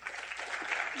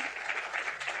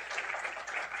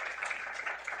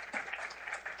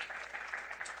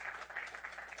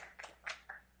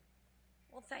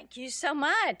 Thank you so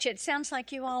much. It sounds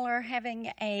like you all are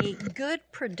having a good,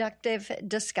 productive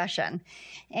discussion,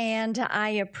 and I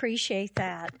appreciate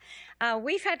that.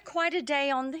 We've had quite a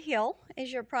day on the Hill,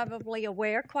 as you're probably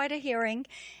aware, quite a hearing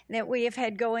that we have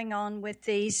had going on with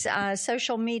these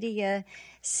social media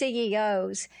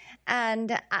CEOs.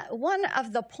 And one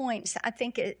of the points, I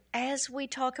think, as we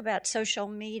talk about social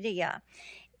media,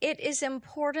 it is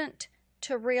important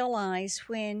to realize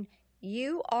when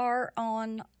you are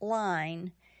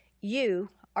online, you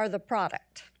are the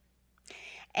product.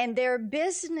 And their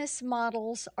business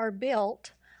models are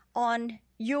built on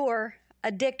your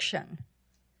addiction.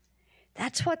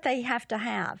 That's what they have to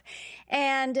have.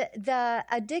 And the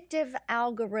addictive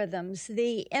algorithms,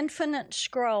 the infinite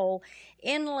scroll,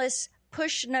 endless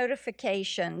push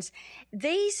notifications,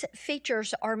 these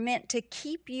features are meant to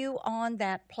keep you on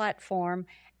that platform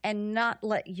and not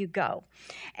let you go.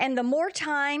 And the more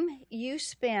time you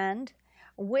spend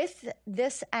with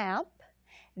this app,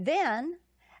 then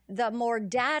the more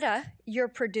data you're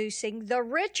producing, the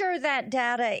richer that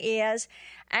data is,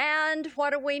 and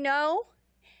what do we know?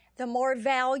 The more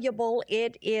valuable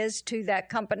it is to that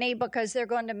company because they're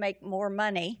going to make more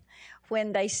money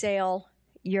when they sell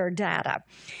your data.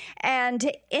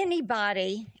 And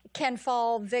anybody can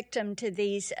fall victim to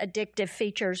these addictive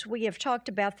features. We have talked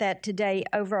about that today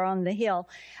over on the Hill.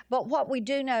 But what we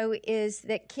do know is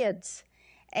that kids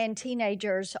and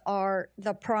teenagers are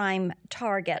the prime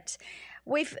targets.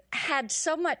 We've had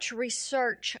so much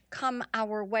research come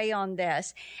our way on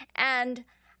this, and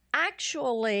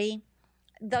actually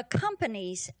the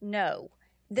companies know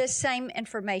this same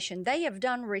information. They have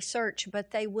done research,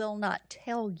 but they will not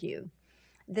tell you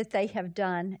that they have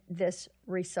done this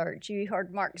research. You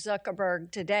heard Mark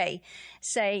Zuckerberg today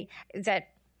say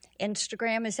that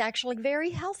Instagram is actually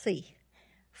very healthy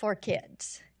for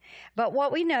kids. But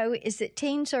what we know is that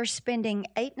teens are spending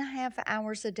 8.5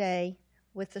 hours a day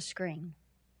with the screen.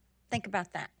 Think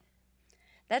about that.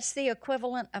 That's the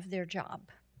equivalent of their job.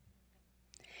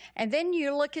 And then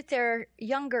you look at their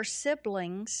younger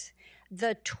siblings,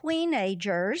 the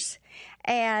teenagers,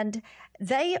 and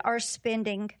they are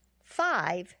spending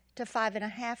 5 to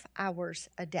 5.5 hours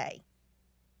a day.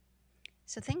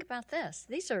 So think about this.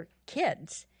 These are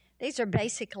kids. These are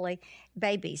basically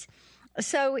babies.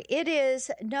 So it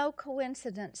is no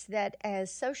coincidence that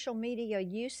as social media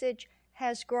usage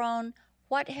has grown,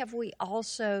 what have we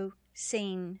also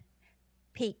seen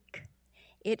peak?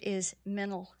 It is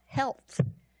mental health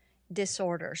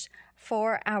disorders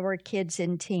for our kids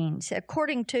and teens.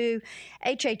 According to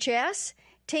HHS,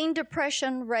 teen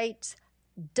depression rates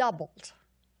doubled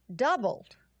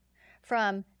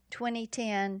from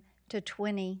 2010 to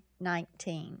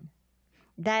 2019.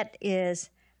 That is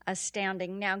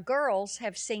astounding. Now, girls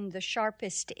have seen the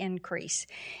sharpest increase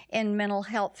in mental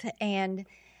health and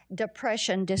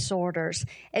depression disorders.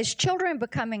 As children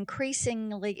become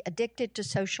increasingly addicted to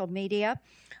social media,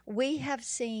 we have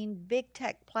seen big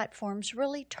tech platforms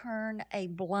really turn a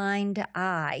blind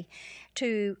eye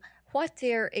to what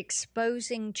they're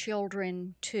exposing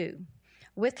children to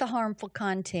with the harmful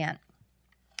content,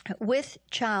 with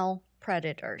child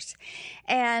predators.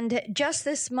 And just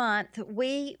this month,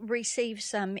 we received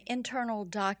some internal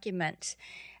documents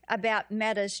about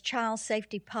Meta's child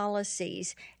safety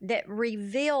policies that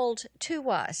revealed to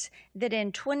us that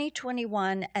in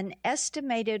 2021, an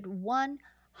estimated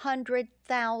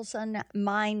 100,000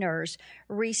 minors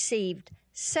received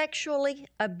sexually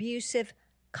abusive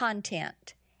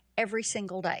content every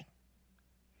single day.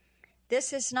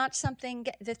 This is not something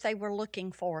that they were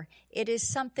looking for. It is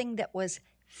something that was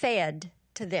fed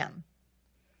to them.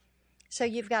 So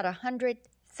you've got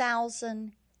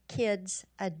 100,000 kids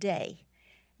a day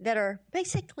that are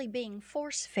basically being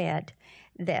force-fed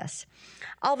this.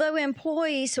 Although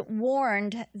employees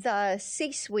warned the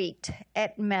C-suite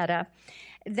at Meta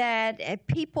that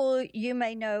people you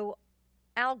may know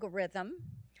algorithm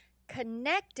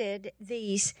connected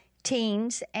these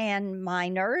teens and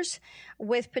minors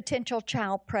with potential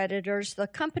child predators, the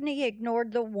company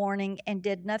ignored the warning and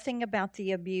did nothing about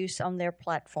the abuse on their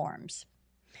platforms.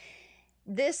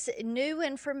 This new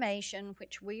information,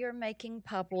 which we are making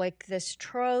public, this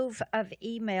trove of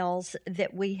emails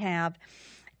that we have,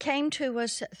 came to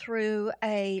us through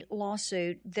a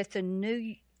lawsuit that the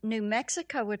New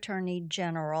Mexico Attorney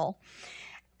General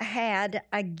had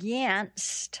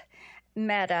against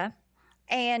Meta,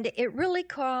 and it really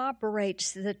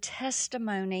corroborates the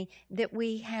testimony that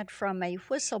we had from a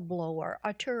whistleblower,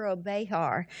 Arturo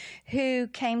Behar, who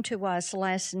came to us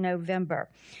last November.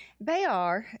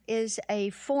 Behar is a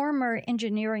former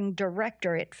engineering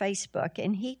director at Facebook,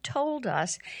 and he told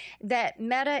us that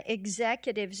Meta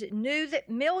executives knew that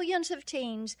millions of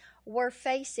teens were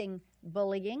facing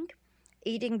bullying,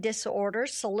 eating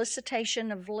disorders,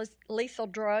 solicitation of lethal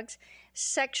drugs,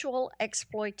 sexual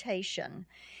exploitation.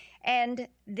 And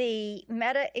the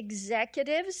Meta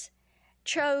executives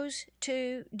chose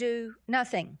to do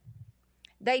nothing.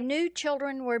 They knew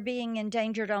children were being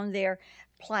endangered on their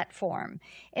platform.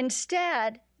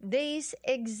 Instead, these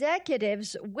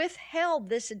executives withheld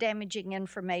this damaging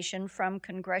information from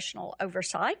congressional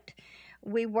oversight.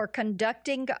 We were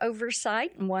conducting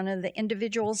oversight, and one of the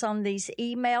individuals on these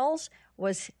emails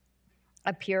was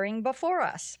appearing before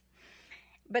us.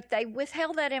 But they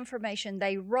withheld that information.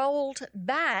 They rolled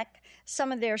back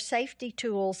some of their safety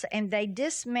tools, and they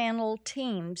dismantled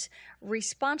teams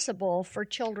responsible for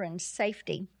children's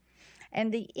safety.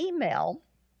 And the email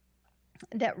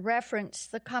that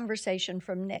referenced the conversation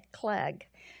from Nick Clegg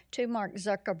to Mark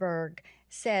Zuckerberg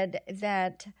said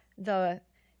that the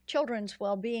Children's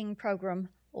Wellbeing Program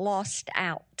lost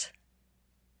out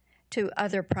to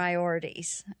other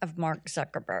priorities of Mark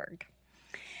Zuckerberg.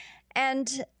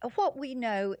 And what we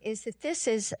know is that this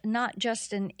is not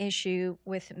just an issue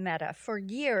with Meta. For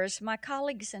years, my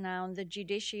colleagues and I on the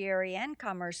Judiciary and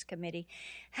Commerce Committee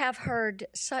have heard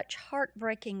such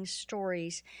heartbreaking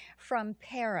stories from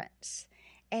parents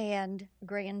and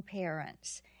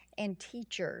grandparents and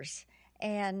teachers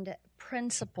and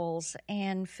principals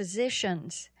and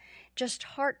physicians, just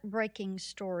heartbreaking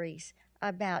stories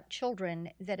about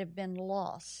children that have been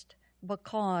lost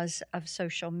because of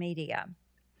social media.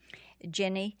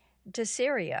 Jenny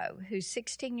DeCerio, whose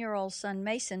 16-year-old son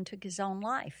Mason took his own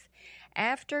life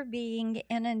after being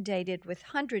inundated with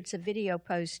hundreds of video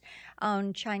posts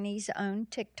on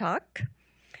Chinese-owned TikTok,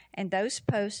 and those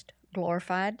posts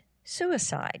glorified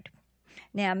suicide.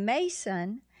 Now,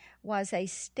 Mason was a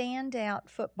standout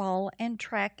football and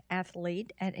track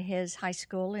athlete at his high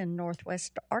school in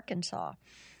Northwest Arkansas,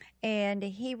 and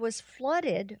he was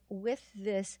flooded with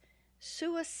this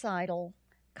suicidal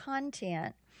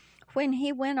content when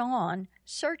he went on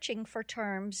searching for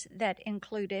terms that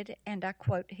included, and I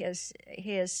quote his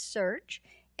search,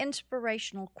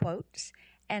 inspirational quotes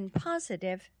and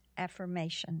positive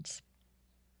affirmations.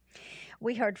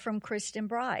 We heard from Kristen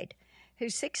Bride,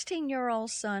 whose 16-year-old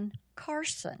son,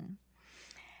 Carson,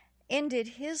 ended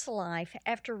his life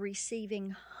after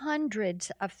receiving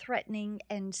hundreds of threatening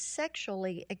and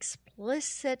sexually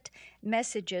explicit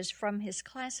messages from his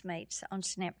classmates on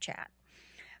Snapchat.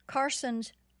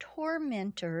 Carson's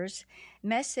tormentors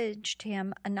messaged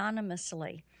him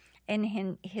anonymously, and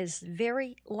in his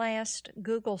very last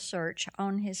Google search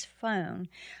on his phone,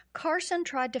 Carson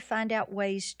tried to find out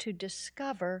ways to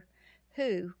discover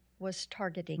who was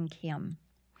targeting him.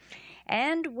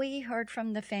 And we heard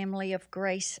from the family of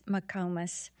Grace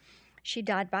McComas. She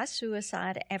died by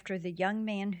suicide after the young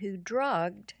man who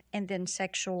drugged and then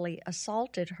sexually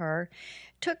assaulted her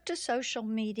took to social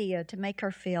media to make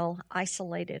her feel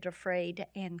isolated, afraid,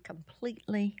 and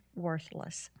completely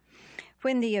worthless.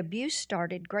 When the abuse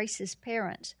started, Grace's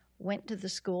parents went to the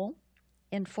school,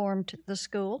 informed the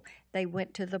school. They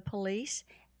went to the police.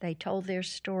 They told their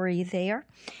story there.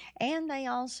 And they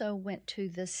also went to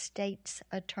the state's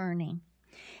attorney.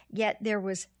 Yet there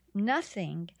was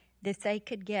nothing that they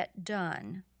could get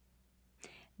done.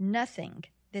 Nothing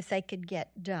that they could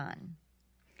get done.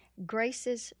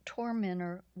 Grace's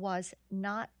tormentor was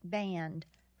not banned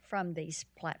from these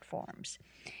platforms.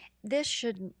 This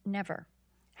should never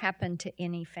happen to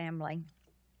any family.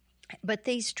 But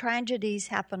these tragedies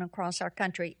happen across our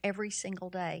country every single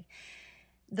day.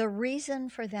 The reason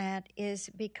for that is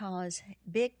because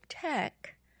big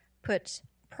tech puts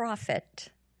profit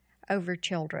over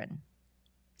children.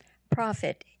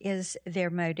 Profit is their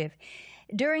motive.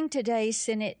 During today's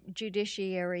Senate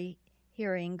Judiciary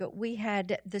hearing, we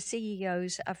had the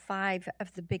CEOs of 5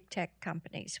 of the big tech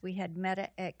companies. We had Meta,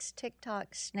 X,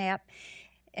 TikTok, Snap,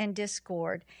 and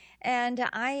Discord. And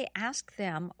I asked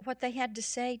them what they had to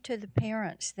say to the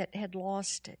parents that had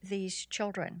lost these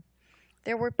children.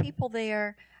 There were people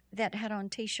there that had on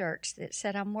T-shirts that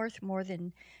said, "I'm worth more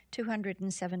than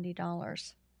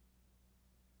 $270.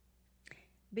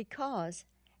 Because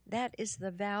that is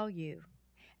the value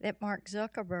that Mark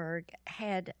Zuckerberg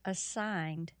had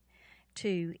assigned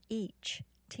to each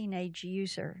teenage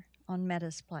user on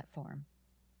Meta's platform.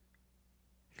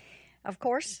 Of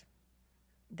course,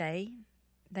 they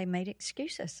made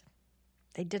excuses.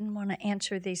 They didn't want to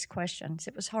answer these questions.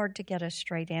 It was hard to get a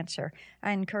straight answer.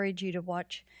 I encourage you to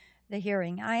watch the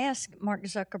hearing. I asked Mark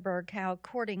Zuckerberg how,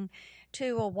 according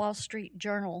to a Wall Street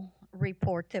Journal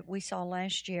report that we saw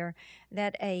last year,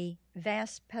 that a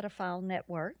vast pedophile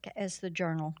network, as the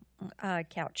Journal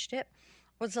couched it,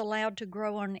 was allowed to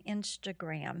grow on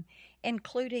Instagram,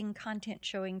 including content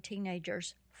showing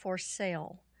teenagers for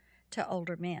sale to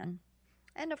older men.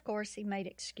 And of course, he made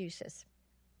excuses.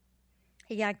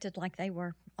 He acted like they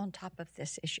were on top of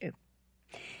this issue.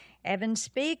 Evan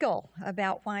Spiegel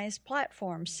about why his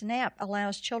platform, Snap,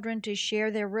 allows children to share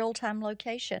their real-time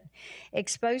location,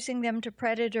 exposing them to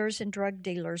predators and drug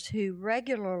dealers who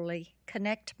regularly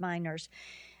connect minors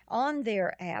on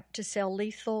their app to sell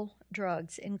lethal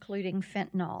drugs, including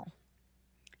fentanyl.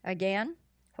 Again,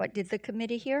 what did the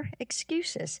committee hear?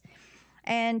 Excuses.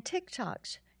 And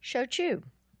TikTok's Shou Chew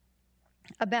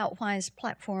about why his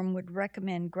platform would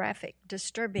recommend graphic,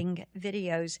 disturbing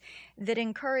videos that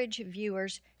encourage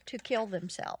viewers to kill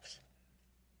themselves.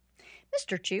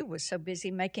 Mr. Chew was so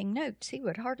busy making notes, he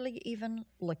would hardly even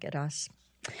look at us.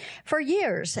 For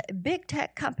years, big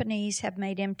tech companies have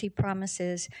made empty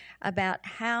promises about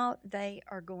how they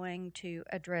are going to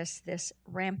address this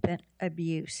rampant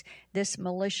abuse, this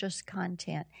malicious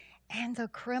content, and the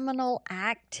criminal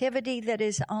activity that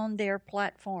is on their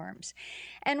platforms.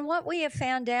 And what we have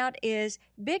found out is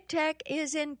big tech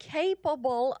is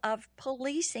incapable of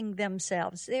policing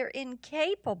themselves. They're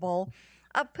incapable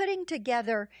of putting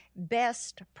together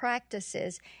best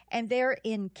practices, and they're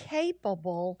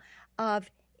incapable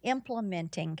of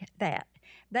implementing that.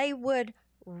 They would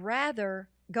rather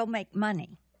go make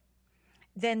money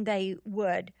than they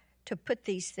would to put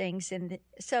these things in.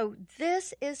 So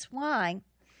this is why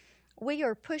we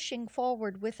are pushing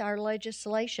forward with our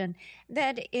legislation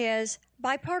that is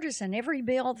bipartisan. Every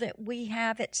bill that we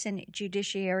have at Senate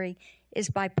Judiciary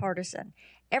is bipartisan.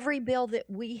 Every bill that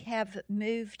we have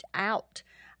moved out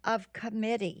of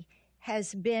committee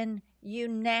has been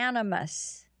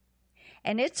unanimous.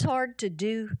 And it's hard to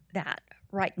do that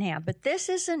right now. But this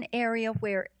is an area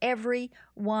where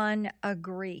everyone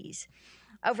agrees.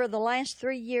 Over the last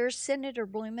 3 years, Senator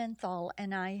Blumenthal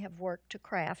and I have worked to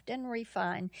craft and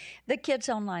refine the Kids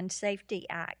Online Safety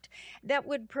Act that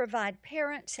would provide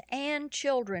parents and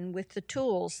children with the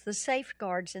tools, the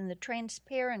safeguards, and the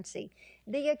transparency,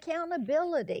 the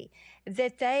accountability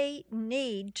that they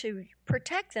need to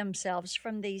protect themselves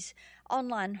from these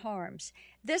online harms.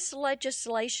 This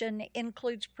legislation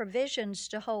includes provisions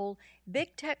to hold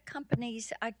big tech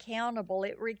companies accountable.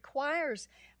 It requires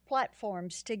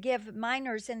platforms to give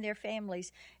minors and their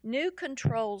families new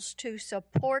controls to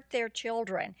support their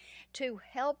children, to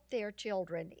help their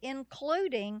children,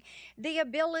 including the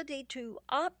ability to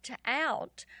opt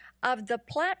out of the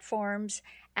platform's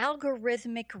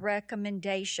algorithmic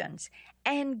recommendations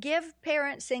and give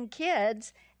parents and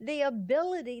kids the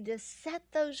ability to set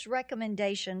those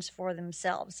recommendations for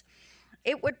themselves.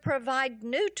 It would provide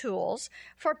new tools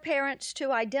for parents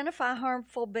to identify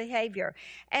harmful behavior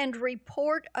and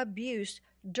report abuse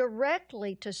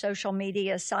directly to social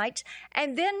media sites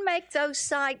and then make those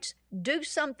sites do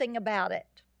something about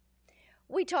it.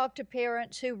 We talk to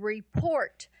parents who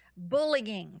report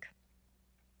bullying,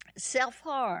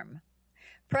 self-harm,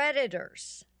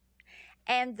 predators,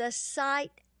 and the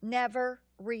site never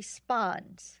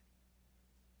responds.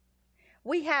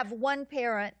 We have one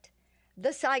parent.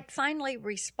 The site finally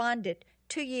responded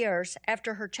 2 years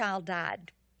after her child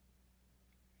died.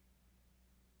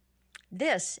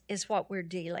 This is what we're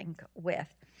dealing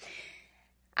with.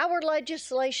 Our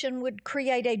legislation would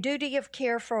create a duty of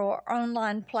care for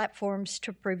online platforms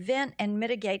to prevent and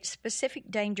mitigate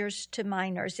specific dangers to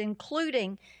minors,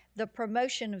 including the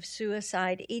promotion of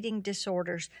suicide, eating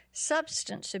disorders,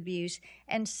 substance abuse,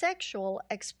 and sexual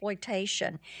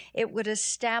exploitation. It would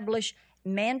establish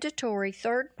mandatory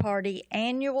third-party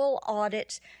annual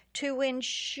audits to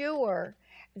ensure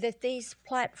that these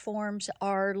platforms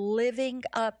are living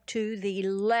up to the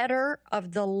letter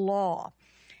of the law.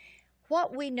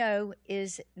 What we know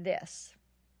is this: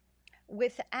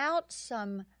 without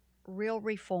some real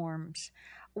reforms,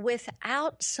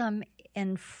 without some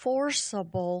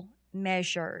enforceable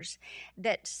measures,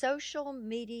 that social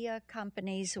media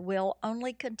companies will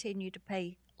only continue to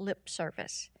pay lip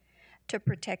service to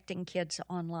protecting kids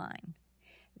online.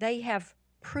 They have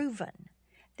proven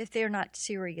that they're not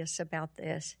serious about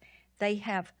this. They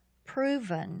have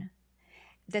proven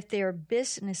that their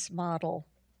business model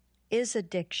is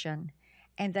addiction,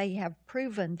 and they have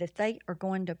proven that they are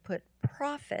going to put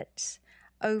profits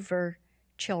over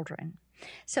children.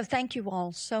 So thank you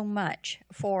all so much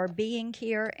for being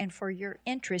here and for your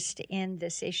interest in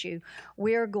this issue.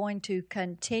 We're going to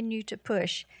continue to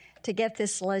push to get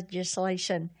this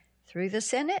legislation through the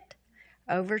Senate,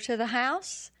 over to the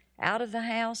House, out of the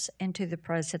House, and to the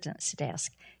President's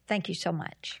desk. Thank you so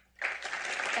much.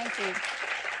 Thank you.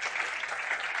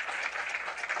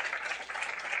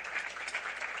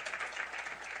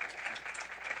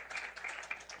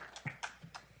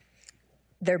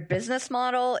 Their business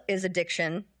model is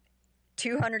addiction,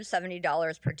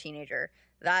 $270 per teenager.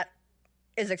 That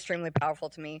is extremely powerful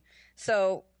to me.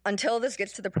 So until this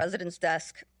gets to the president's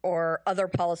desk or other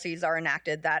policies are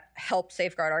enacted that help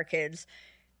safeguard our kids,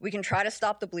 we can try to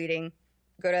stop the bleeding.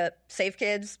 Go to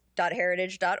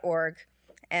safekids.heritage.org,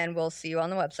 and we'll see you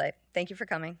on the website. Thank you for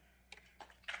coming.